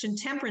Women's Christian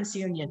Temperance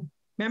Union.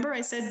 Remember, I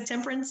said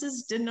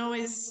temperances didn't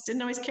always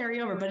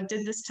carry over, but it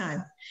did this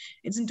time.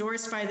 It's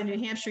endorsed by the New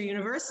Hampshire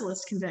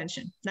Universalist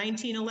Convention.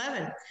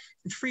 1911,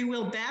 the Free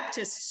Will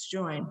Baptists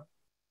join.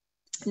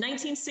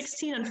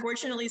 1916,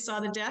 unfortunately, saw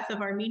the death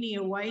of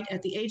Armenia White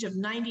at the age of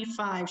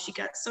 95. She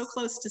got so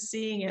close to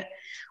seeing it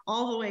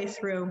all the way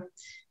through,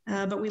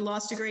 but we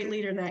lost a great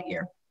leader that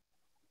year.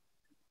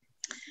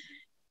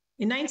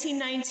 In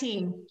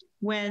 1919,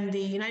 when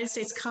the United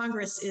States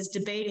Congress is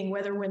debating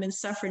whether women's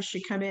suffrage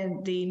should come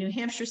in, the New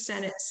Hampshire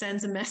Senate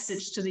sends a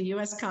message to the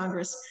US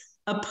Congress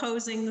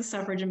opposing the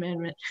suffrage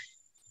amendment.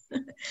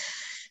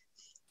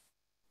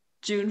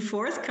 June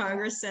 4th,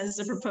 Congress sends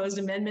a proposed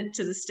amendment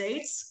to the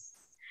states.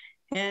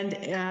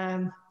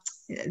 And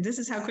this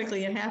is how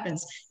quickly it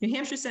happens. New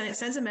Hampshire Senate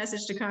sends a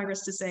message to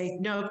Congress to say,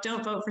 no,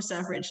 don't vote for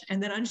suffrage.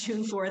 And then on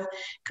June 4th,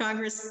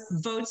 Congress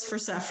votes for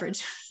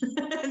suffrage.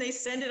 And they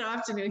send it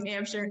off to New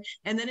Hampshire.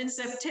 And then in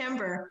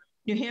September,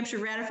 New Hampshire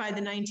ratified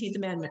the 19th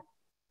Amendment.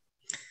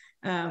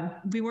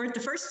 We weren't the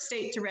first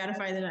state to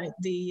ratify the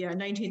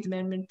 19th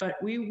Amendment, but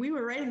we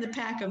were right in the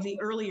pack of the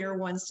earlier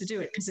ones to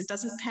do it because it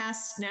doesn't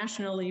pass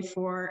nationally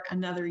for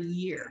another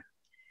year.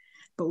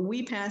 But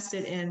we passed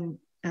it in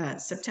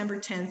September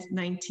 10th,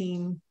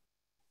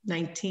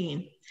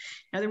 1919.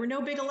 Now, there were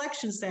no big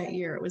elections that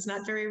year. It was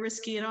not very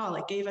risky at all.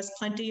 It gave us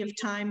plenty of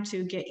time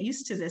to get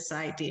used to this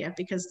idea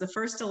because the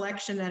first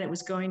election that it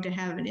was going to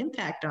have an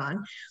impact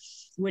on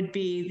would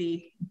be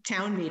the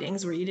town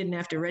meetings where you didn't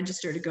have to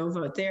register to go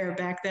vote there.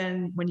 Back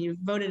then, when you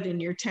voted in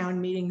your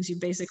town meetings, you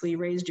basically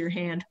raised your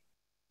hand.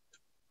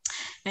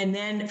 And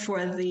then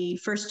for the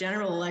first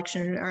general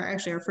election, or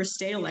actually our first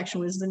state election,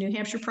 was the New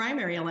Hampshire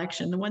primary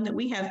election, the one that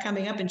we have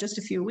coming up in just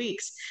a few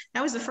weeks.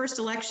 That was the first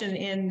election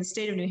in the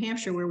state of New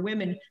Hampshire where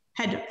women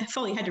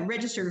fully had to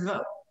register to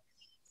vote.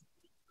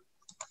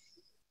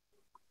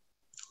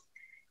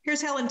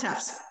 Here's Helen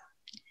Tufts.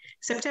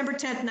 September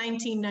 10th,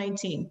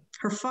 1919.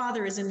 Her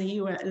father is in the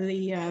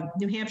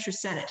New Hampshire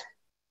Senate.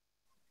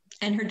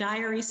 And her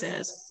diary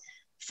says,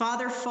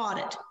 "Father fought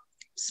it,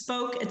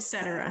 spoke,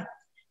 etc.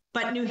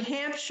 But New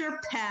Hampshire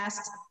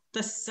passed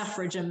the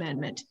suffrage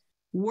amendment.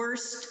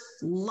 Worst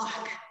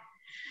luck."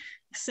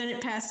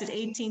 Senate passed it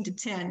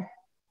 18-10.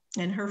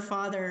 And her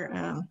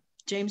father,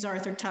 James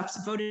Arthur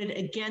Tufts, voted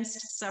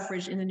against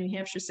suffrage in the New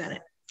Hampshire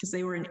Senate because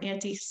they were an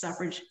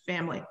anti-suffrage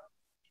family.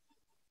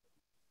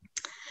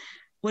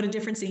 What a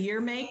difference a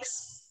year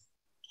makes.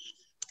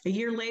 A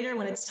year later,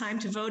 when it's time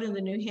to vote in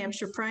the New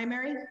Hampshire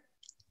primary,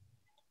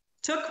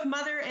 took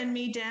mother and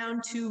me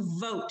down to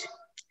vote.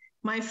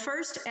 My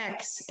first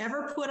X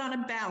ever put on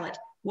a ballot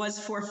was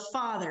for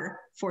father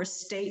for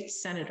state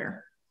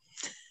senator.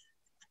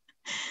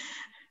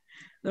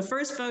 The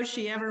first vote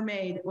she ever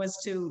made was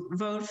to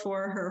vote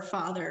for her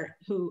father,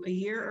 who a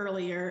year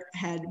earlier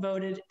had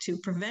voted to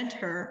prevent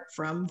her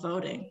from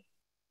voting.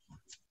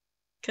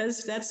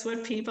 Because that's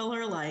what people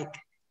are like.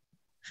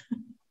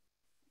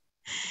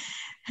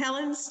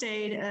 Helen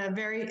stayed a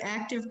very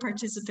active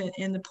participant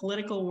in the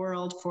political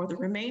world for the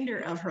remainder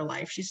of her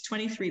life. She's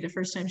 23 the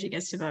first time she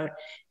gets to vote,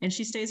 and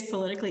she stays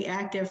politically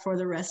active for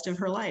the rest of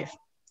her life.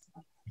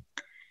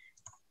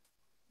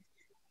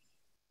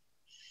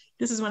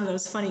 This is one of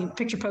those funny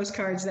picture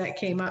postcards that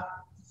came up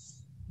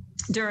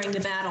during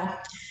the battle.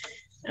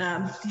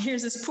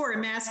 Here's this poor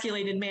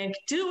emasculated man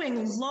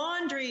doing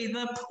laundry.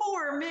 The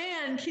poor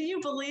man, can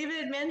you believe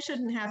it? Men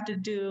shouldn't have to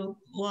do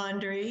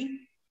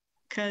laundry.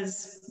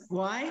 Because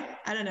why?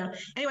 I don't know.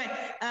 Anyway,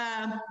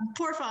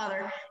 poor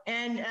father.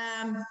 And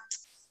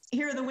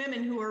here are the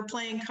women who are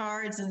playing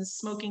cards and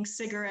smoking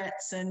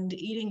cigarettes and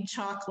eating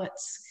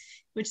chocolates,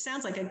 which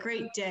sounds like a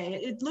great day.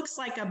 It looks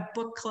like a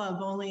book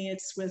club, only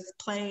it's with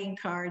playing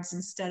cards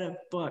instead of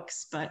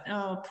books. But,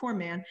 oh, poor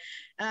man.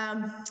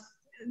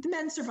 The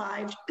men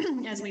survived,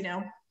 as we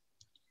know.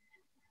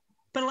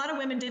 But a lot of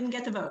women didn't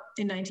get the vote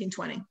in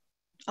 1920.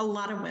 A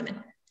lot of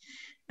women.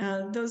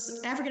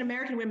 Those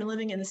African-American women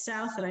living in the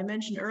South that I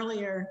mentioned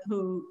earlier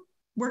who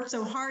worked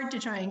so hard to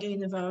try and gain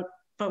the vote,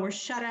 but were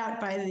shut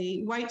out by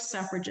the white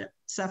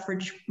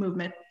suffrage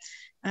movement,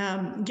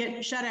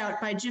 get shut out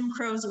by Jim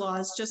Crow's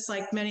laws, just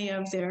like many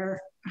of their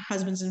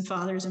husbands and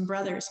fathers and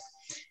brothers.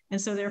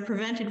 And so they're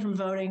prevented from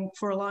voting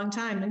for a long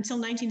time, until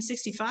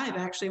 1965,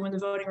 actually, when the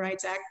Voting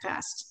Rights Act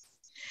passed.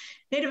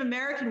 Native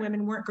American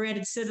women weren't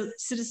granted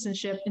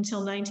citizenship until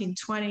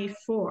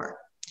 1924.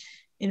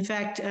 In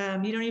fact,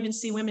 you don't even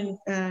see women,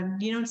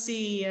 you don't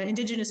see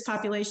indigenous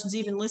populations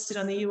even listed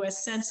on the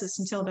US Census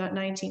until about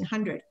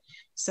 1900.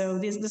 So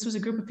this was a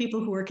group of people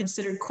who were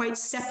considered quite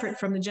separate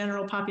from the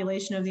general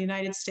population of the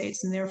United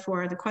States, and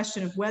therefore the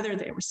question of whether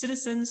they were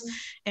citizens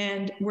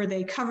and were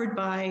they covered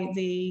by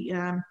the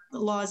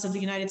laws of the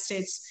United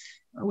States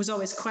was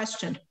always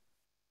questioned.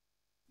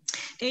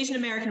 Asian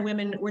American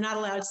women were not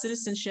allowed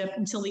citizenship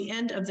until the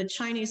end of the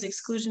Chinese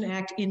Exclusion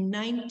Act in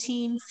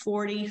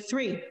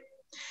 1943.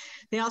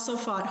 They also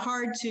fought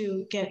hard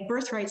to get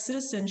birthright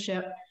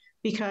citizenship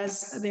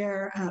because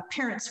their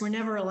parents were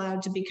never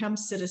allowed to become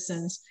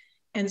citizens.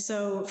 And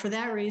so for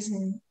that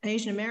reason,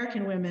 Asian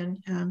American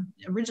women,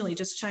 originally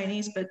just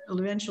Chinese, but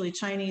eventually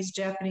Chinese,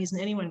 Japanese,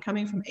 and anyone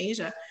coming from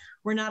Asia,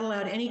 were not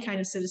allowed any kind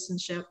of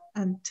citizenship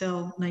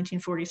until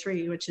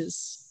 1943, which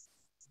is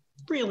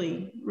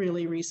really,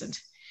 really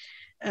recent.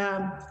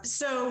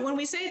 So when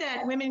we say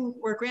that women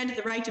were granted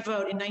the right to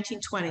vote in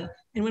 1920,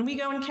 and when we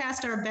go and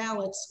cast our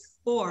ballots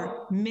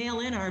or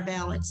mail in our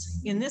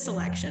ballots in this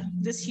election,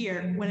 this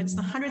year, when it's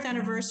the 100th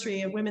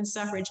anniversary of women's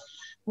suffrage,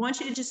 I want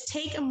you to just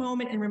take a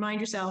moment and remind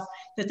yourself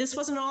that this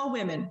wasn't all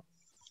women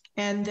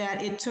and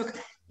that it took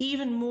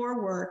even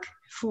more work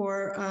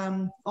for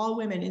all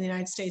women in the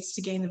United States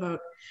to gain the vote.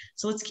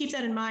 So let's keep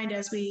that in mind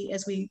as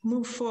we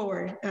move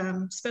forward,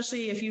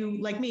 especially if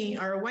you, like me,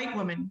 are a white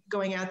woman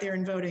going out there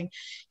and voting.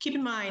 Keep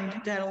in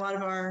mind that a lot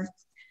of our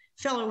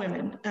fellow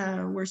women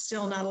were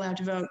still not allowed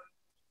to vote.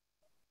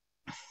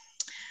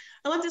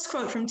 I love this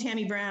quote from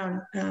Tammy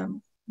Brown,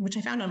 which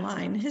I found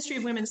online. The history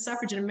of women's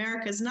suffrage in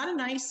America is not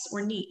nice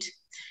or neat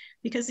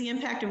because the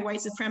impact of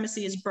white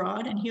supremacy is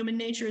broad and human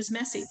nature is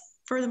messy.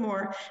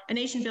 Furthermore, a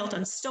nation built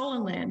on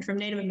stolen land from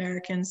Native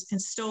Americans and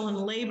stolen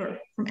labor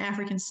from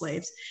African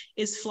slaves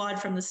is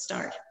flawed from the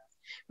start.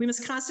 We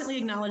must constantly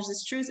acknowledge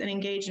this truth and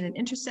engage in an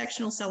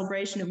intersectional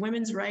celebration of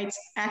women's rights,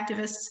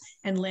 activists,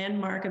 and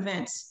landmark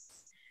events.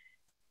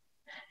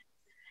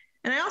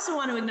 And I also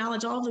want to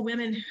acknowledge all of the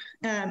women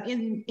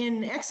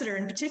in Exeter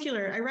in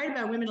particular. I write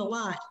about women a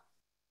lot,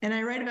 and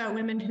I write about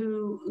women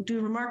who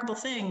do remarkable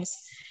things.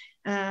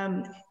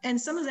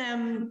 And some of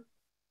them,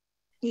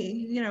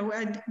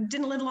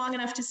 didn't live long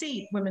enough to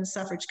see women's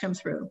suffrage come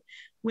through.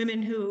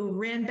 Women who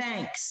ran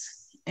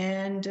banks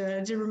and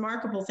did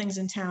remarkable things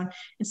in town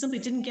and simply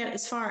didn't get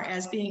as far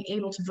as being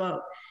able to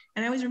vote.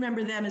 And I always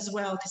remember them as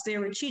well because they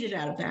were cheated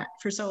out of that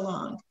for so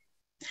long.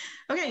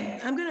 Okay,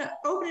 I'm going to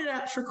open it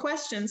up for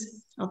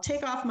questions. I'll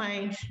take off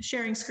my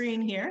sharing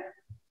screen here.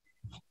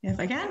 If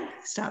I can,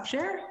 stop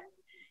share.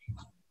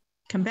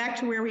 Come back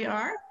to where we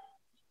are.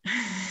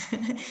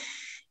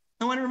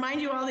 I want to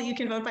remind you all that you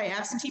can vote by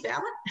absentee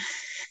ballot.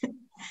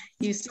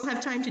 You still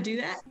have time to do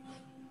that.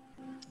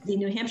 The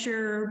New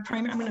Hampshire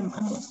primary, I'm going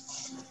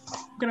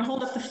to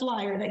hold up the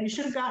flyer that you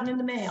should have gotten in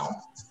the mail.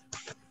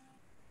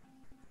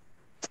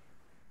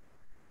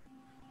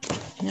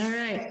 All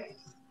right.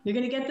 You're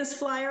going to get this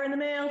flyer in the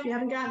mail if you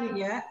haven't gotten it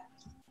yet.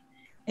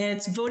 And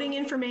it's voting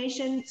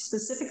information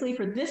specifically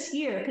for this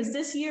year, because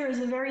this year is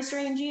a very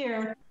strange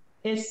year.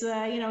 It's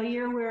a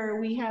year where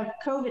we have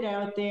COVID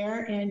out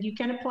there, and you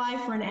can apply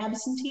for an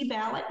absentee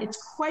ballot. It's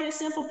quite a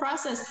simple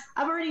process.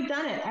 I've already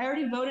done it. I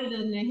already voted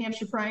in the New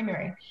Hampshire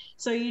primary.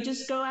 So you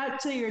just go out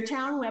to your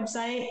town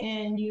website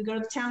and you go to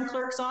the town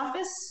clerk's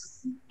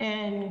office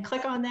and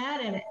click on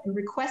that and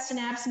request an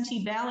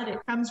absentee ballot. It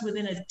comes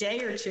within a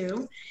day or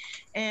two.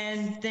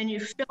 And then you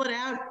fill it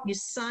out, you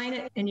sign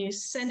it, and you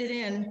send it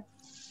in.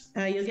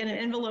 You'll get an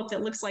envelope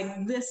that looks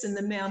like this in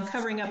the mail. I'm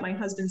covering up my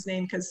husband's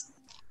name because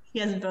he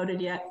hasn't voted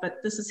yet,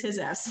 but this is his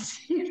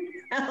absentee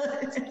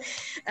ballot.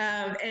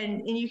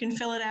 And you can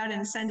fill it out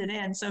and send it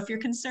in. So if you're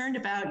concerned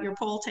about your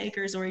poll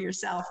takers or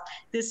yourself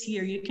this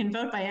year, you can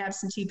vote by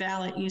absentee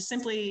ballot. You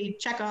simply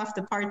check off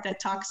the part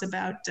that talks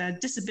about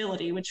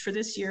disability, which for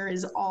this year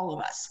is all of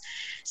us.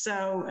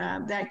 So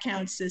that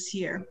counts this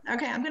year.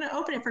 Okay, I'm going to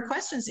open it for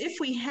questions if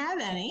we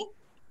have any.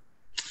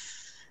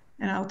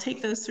 And I'll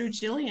take those through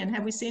Jillian.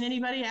 Have we seen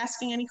anybody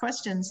asking any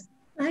questions?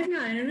 I have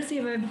not. I noticed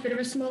you have a bit of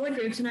a smaller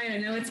group tonight. I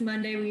know it's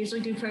Monday. We usually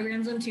do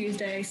programs on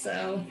Tuesday,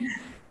 so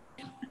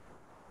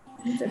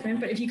it's different.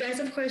 But if you guys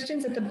have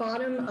questions, at the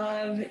bottom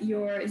of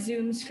your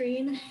Zoom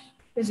screen,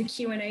 there's a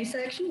Q&A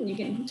section, and you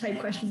can type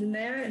questions in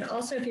there. And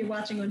also, if you're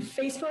watching on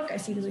Facebook, I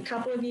see there's a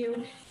couple of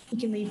you. You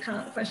can leave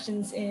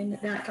questions in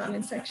that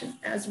comment section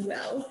as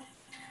well.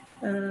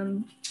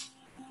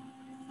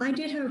 I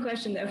did have a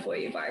question, though, for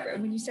you, Barbara.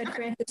 When you said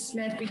Frances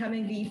Smith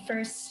becoming the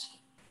first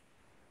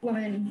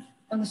woman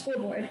on the school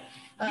board,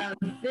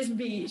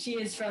 she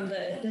is from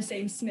the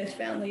same Smith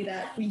family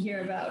that we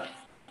hear about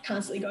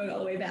constantly going all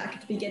the way back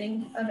at the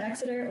beginning of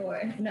Exeter,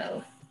 or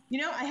no?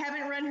 I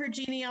haven't run her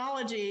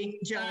genealogy,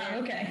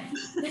 Joanne. Okay.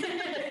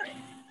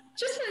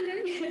 Just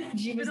wondering.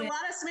 There's a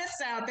lot of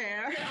Smiths out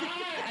there.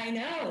 I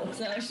know.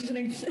 So she's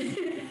going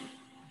to...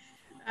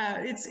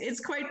 It's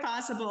quite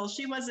possible.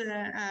 She was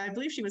I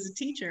believe she was a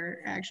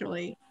teacher,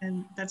 actually,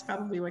 and that's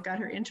probably what got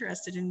her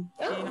interested in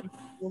being on the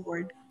school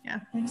board. Yeah.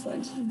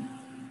 Excellent.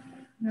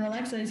 Now,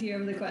 Alexa is here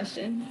with a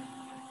question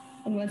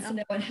and wants to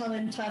know what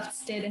Helen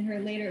Tufts did in her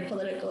later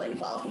political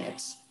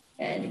involvement.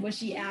 And was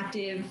she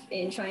active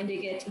in trying to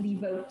get the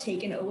vote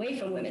taken away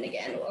from women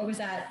again? Or was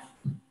that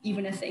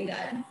even a thing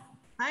that...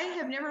 I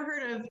have never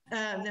heard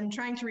of them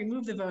trying to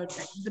remove the vote.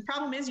 The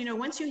problem is,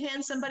 once you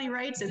hand somebody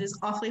rights, it is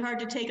awfully hard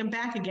to take them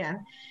back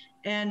again.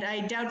 And I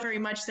doubt very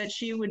much that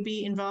she would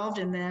be involved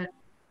in that.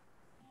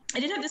 I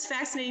did have this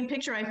fascinating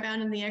picture I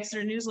found in the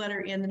Exeter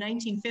newsletter in the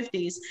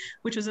 1950s,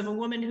 which was of a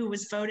woman who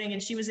was voting,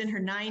 and she was in her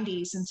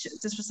 90s. And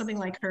this was something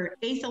like her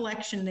 8th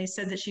election, they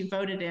said that she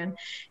voted in.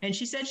 And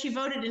she said she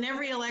voted in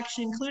every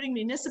election, including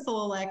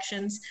municipal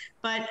elections,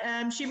 but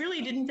she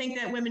really didn't think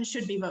that women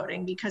should be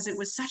voting because it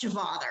was such a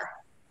bother.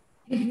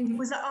 It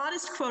was the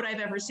oddest quote I've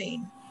ever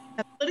seen.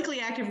 A politically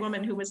active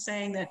woman who was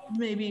saying that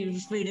maybe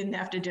we didn't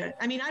have to do it.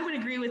 I mean, I would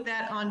agree with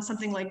that on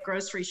something like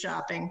grocery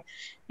shopping.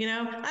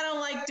 I don't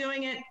like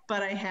doing it,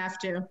 but I have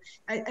to.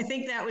 I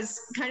think that was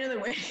kind of the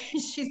way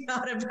she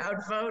thought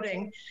about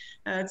voting.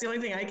 It's the only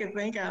thing I could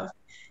think of.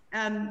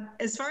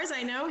 As far as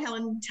I know,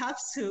 Helen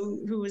Tufts,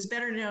 who was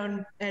better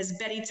known as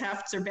Betty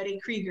Tufts or Betty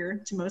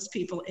Krieger to most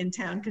people in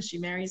town because she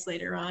marries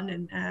later on,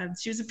 and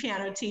she was a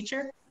piano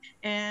teacher.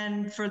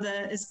 And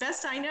as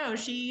best I know,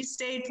 she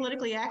stayed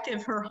politically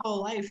active her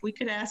whole life. We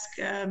could ask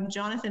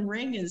Jonathan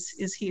Ring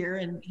is here,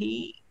 and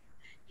he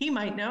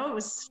might know. It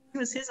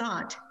was his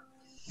aunt.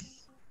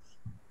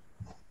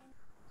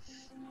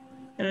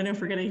 I don't know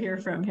if we're going to hear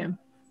from him.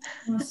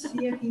 We'll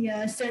see if he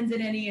sends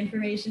in any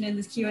information in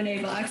this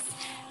Q&A box.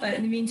 But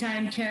in the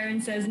meantime,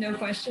 Karen says no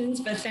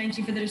questions, but thank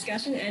you for the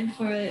discussion and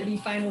for the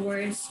final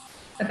words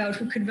about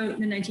who could vote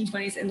in the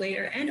 1920s and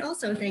later. And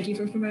also thank you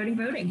for promoting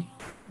voting.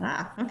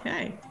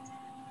 Okay.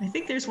 I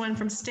think there's one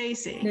from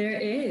Stacy. There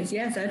is.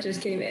 Yes, that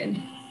just came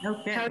in.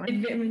 Okay. How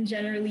did women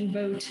generally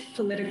vote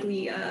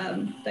politically?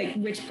 Like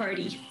which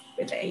party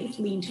would they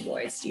lean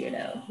towards? Do you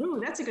know? Ooh,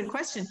 that's a good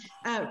question.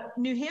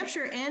 New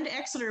Hampshire and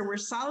Exeter were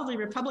solidly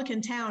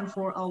Republican town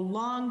for a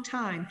long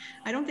time.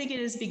 I don't think it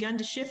has begun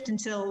to shift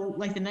until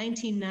like the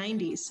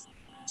 1990s.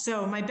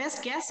 So my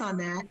best guess on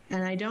that,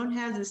 and I don't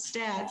have the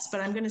stats,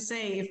 but I'm going to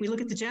say if we look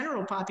at the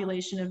general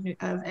population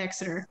of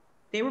Exeter,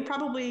 they were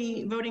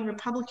probably voting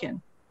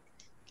Republican.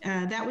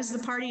 That was the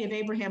party of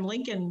Abraham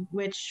Lincoln,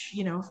 which,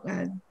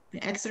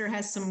 Exeter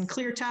has some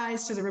clear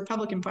ties to the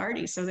Republican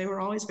Party, so they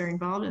were always very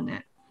involved in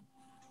that.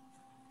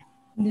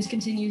 And this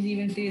continues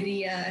even through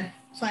the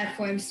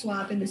platform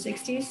swap in the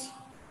 60s?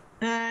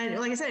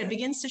 Like I said, it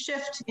begins to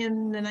shift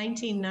in the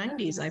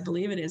 1990s, I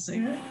believe it is.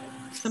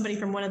 Somebody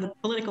from one of the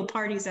political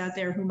parties out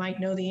there who might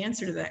know the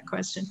answer to that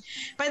question.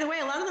 By the way,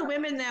 a lot of the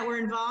women that were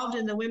involved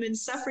in the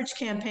women's suffrage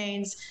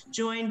campaigns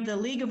joined the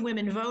League of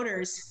Women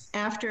Voters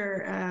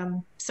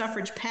after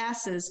suffrage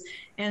passes.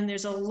 And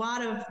there's a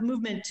lot of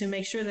movement to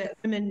make sure that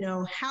women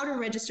know how to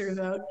register to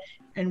vote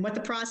and what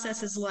the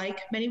process is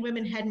like. Many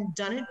women hadn't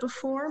done it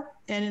before.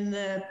 And in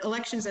the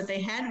elections that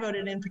they had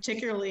voted in,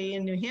 particularly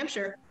in New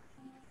Hampshire,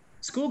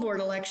 school board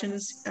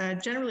elections,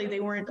 generally they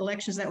weren't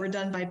elections that were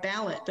done by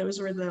ballot. Those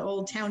were the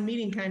old town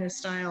meeting kind of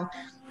style,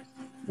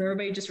 where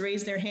everybody just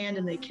raised their hand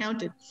and they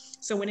counted.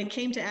 So when it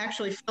came to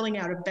actually filling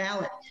out a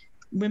ballot,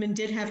 women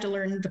did have to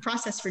learn the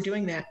process for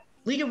doing that.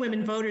 League of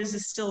Women Voters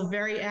is still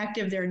very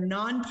active. They're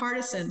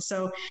nonpartisan.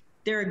 So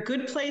they're a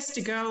good place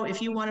to go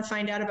if you want to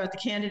find out about the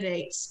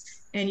candidates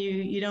and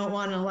you don't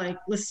want to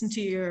listen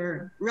to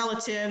your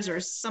relatives or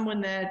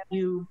someone that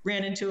you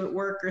ran into at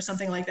work or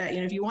something like that.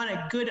 If you want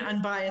a good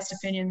unbiased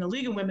opinion, the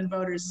League of Women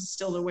Voters is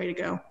still the way to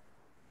go.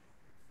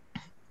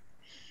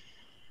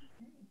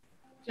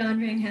 John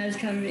Ring has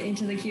come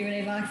into the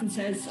Q&A box and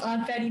says,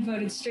 Aunt Betty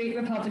voted straight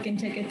Republican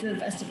ticket to the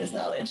best of his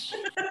knowledge.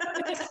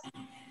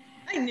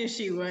 I knew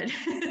she would.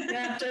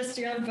 Just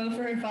vote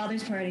for her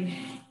father's party.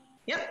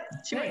 Yep,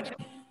 she would.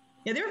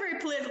 Yeah, they were a very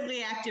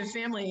politically active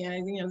family.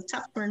 The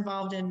Tufts were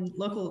involved in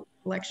local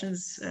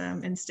elections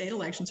and state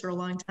elections for a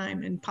long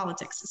time, and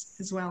politics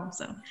as well.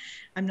 So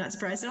I'm not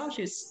surprised at all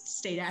she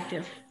stayed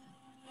active.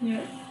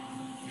 Yeah.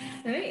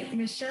 All right.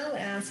 Michelle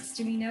asks,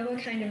 do we know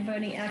what kind of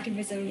voting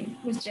activism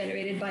was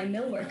generated by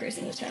mill workers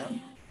in the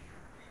town?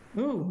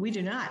 Ooh, we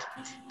do not,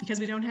 because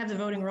we don't have the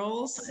voting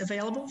rolls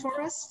available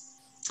for us.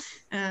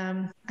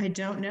 I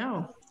don't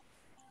know.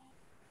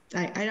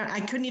 I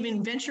couldn't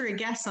even venture a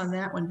guess on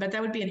that one, but that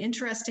would be an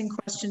interesting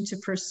question to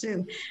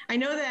pursue. I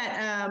know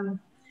that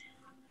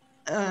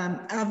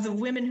of the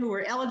women who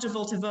were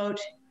eligible to vote,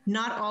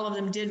 not all of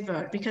them did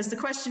vote, because the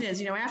question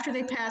is, after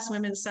they pass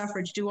women's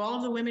suffrage, do all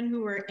of the women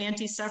who were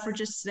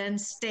anti-suffragists then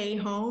stay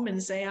home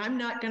and say, I'm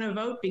not going to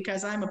vote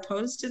because I'm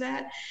opposed to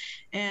that?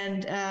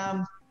 And,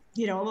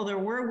 although there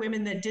were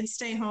women that did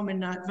stay home and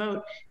not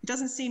vote, it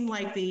doesn't seem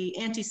like the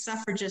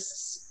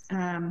anti-suffragists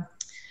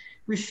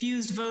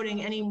refused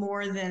voting any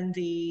more than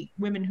the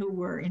women who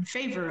were in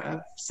favor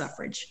of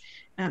suffrage.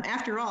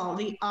 After all,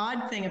 the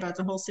odd thing about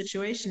the whole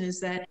situation is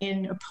that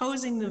in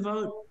opposing the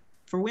vote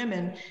for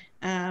women,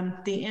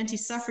 the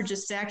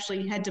anti-suffragists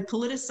actually had to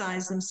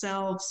politicize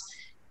themselves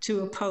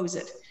to oppose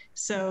it.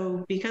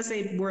 So because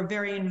they were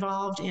very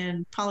involved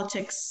in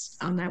politics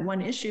on that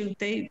one issue,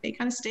 they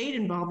kind of stayed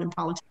involved in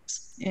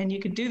politics. And you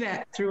could do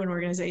that through an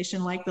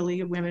organization like the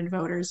League of Women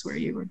Voters, where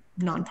you were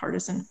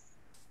nonpartisan.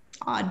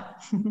 Odd.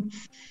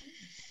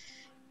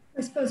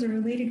 I suppose a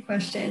related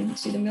question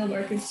to the mill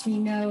workers, we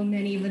know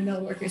many of the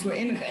mill workers were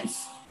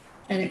immigrants.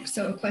 And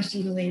so a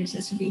question related to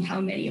this would be how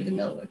many of the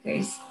mill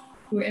workers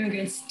who were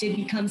immigrants did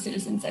become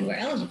citizens and were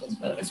eligible to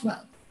vote as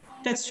well.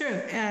 That's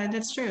true.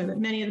 That's true. That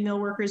many of the mill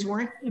workers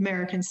weren't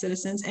American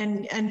citizens,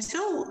 and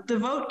until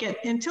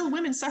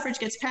women's suffrage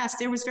gets passed,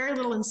 there was very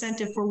little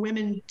incentive for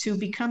women to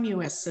become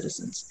U.S.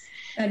 citizens.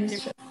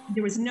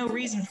 There was no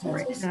reason for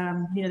it.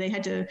 They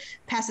had to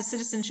pass a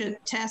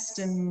citizenship test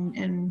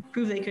and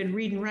prove they could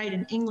read and write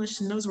in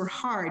English, and those were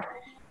hard.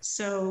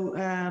 So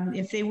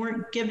if they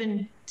weren't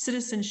given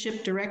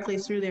citizenship directly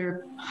through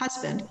their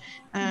husband,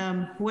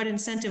 what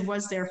incentive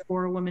was there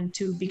for a woman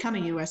to become a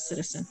U.S.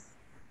 citizen?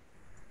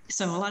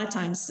 So a lot of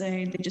times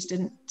they just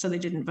didn't, so they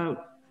didn't vote.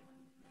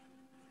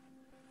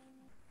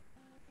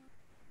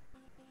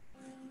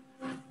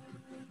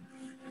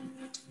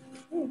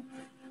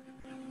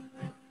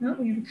 Well,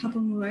 we have a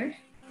couple more.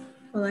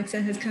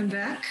 Alexa has come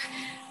back.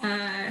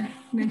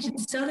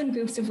 Mentioned Southern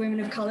groups of women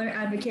of color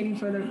advocating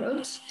for the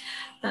vote.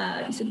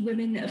 You said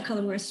women of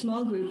color were a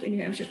small group in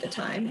New Hampshire at the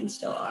time and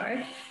still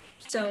are.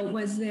 So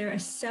was there a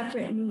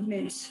separate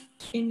movement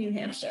in New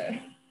Hampshire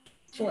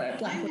for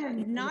Black women? I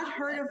have not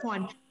heard of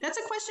one. That's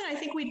a question I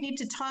think we'd need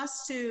to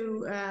toss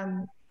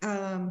to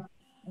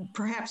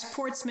perhaps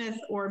Portsmouth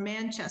or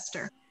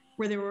Manchester,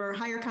 where there were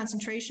higher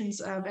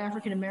concentrations of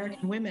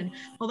African-American women.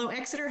 Although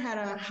Exeter had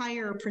a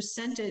higher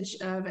percentage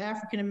of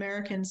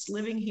African-Americans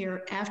living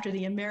here after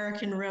the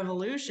American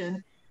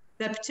Revolution,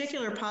 that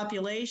particular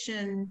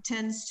population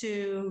tends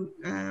to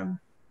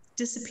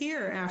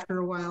disappear after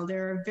a while.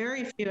 There are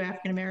very few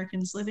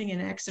African-Americans living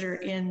in Exeter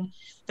in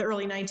the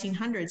early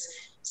 1900s.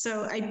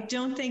 So I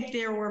don't think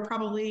there were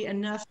probably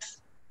enough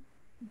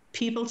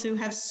people to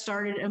have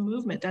started a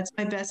movement. That's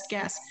my best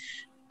guess.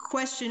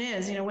 Question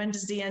is, when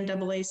does the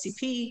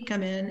NAACP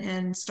come in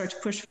and start to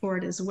push for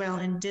it as well?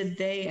 And did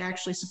they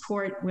actually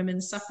support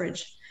women's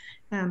suffrage?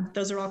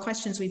 Those are all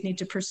questions we'd need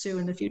to pursue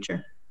in the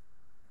future.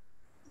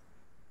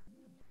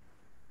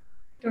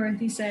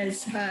 Dorothy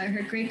says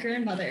her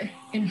great-grandmother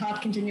in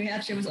Hopkinton, New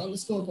Hampshire, was on the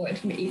school board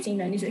from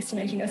 1896 to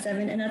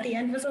 1907, and at the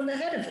end was on the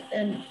head of it,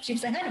 and she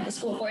was the head of the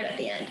school board at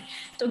the end.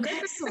 So good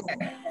for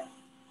her.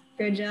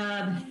 Good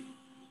job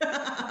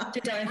to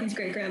Dorothy's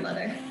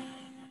great-grandmother.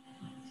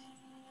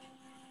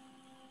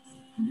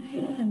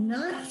 I'm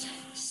not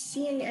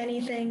seeing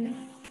anything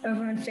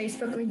over on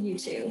Facebook or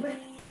YouTube.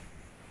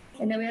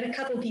 I know we had a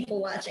couple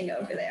people watching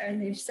over there,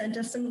 and they've sent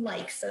us some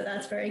likes, so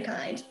that's very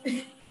kind.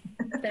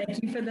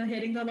 Thank you for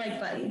hitting the like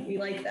button. We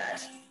like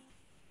that.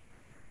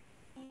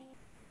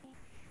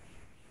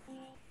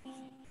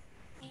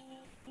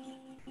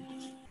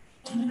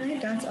 All right,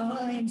 that's all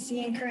I am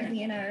seeing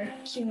currently in our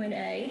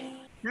Q&A.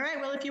 All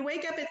right, well, if you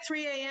wake up at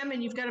 3 a.m.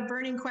 and you've got a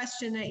burning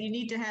question that you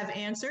need to have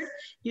answered,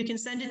 you can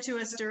send it to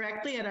us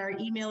directly at our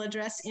email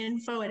address,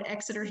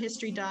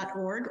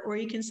 info@exeterhistory.org, or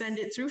you can send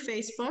it through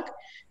Facebook,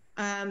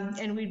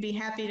 and we'd be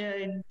happy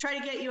to try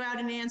to get you out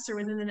an answer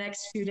within the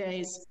next few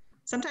days.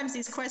 Sometimes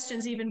these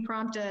questions even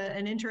prompt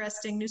an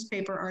interesting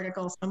newspaper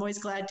article, so I'm always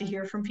glad to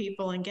hear from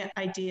people and get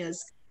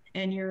ideas,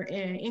 and your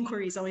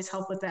inquiries always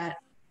help with that,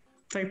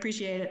 so I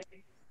appreciate it.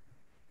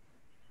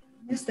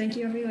 Yes, thank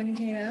you everyone who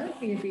came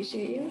out. We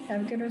appreciate you.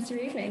 Have a good rest of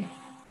your evening.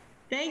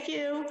 Thank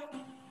you.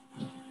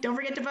 Don't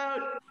forget to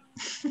vote.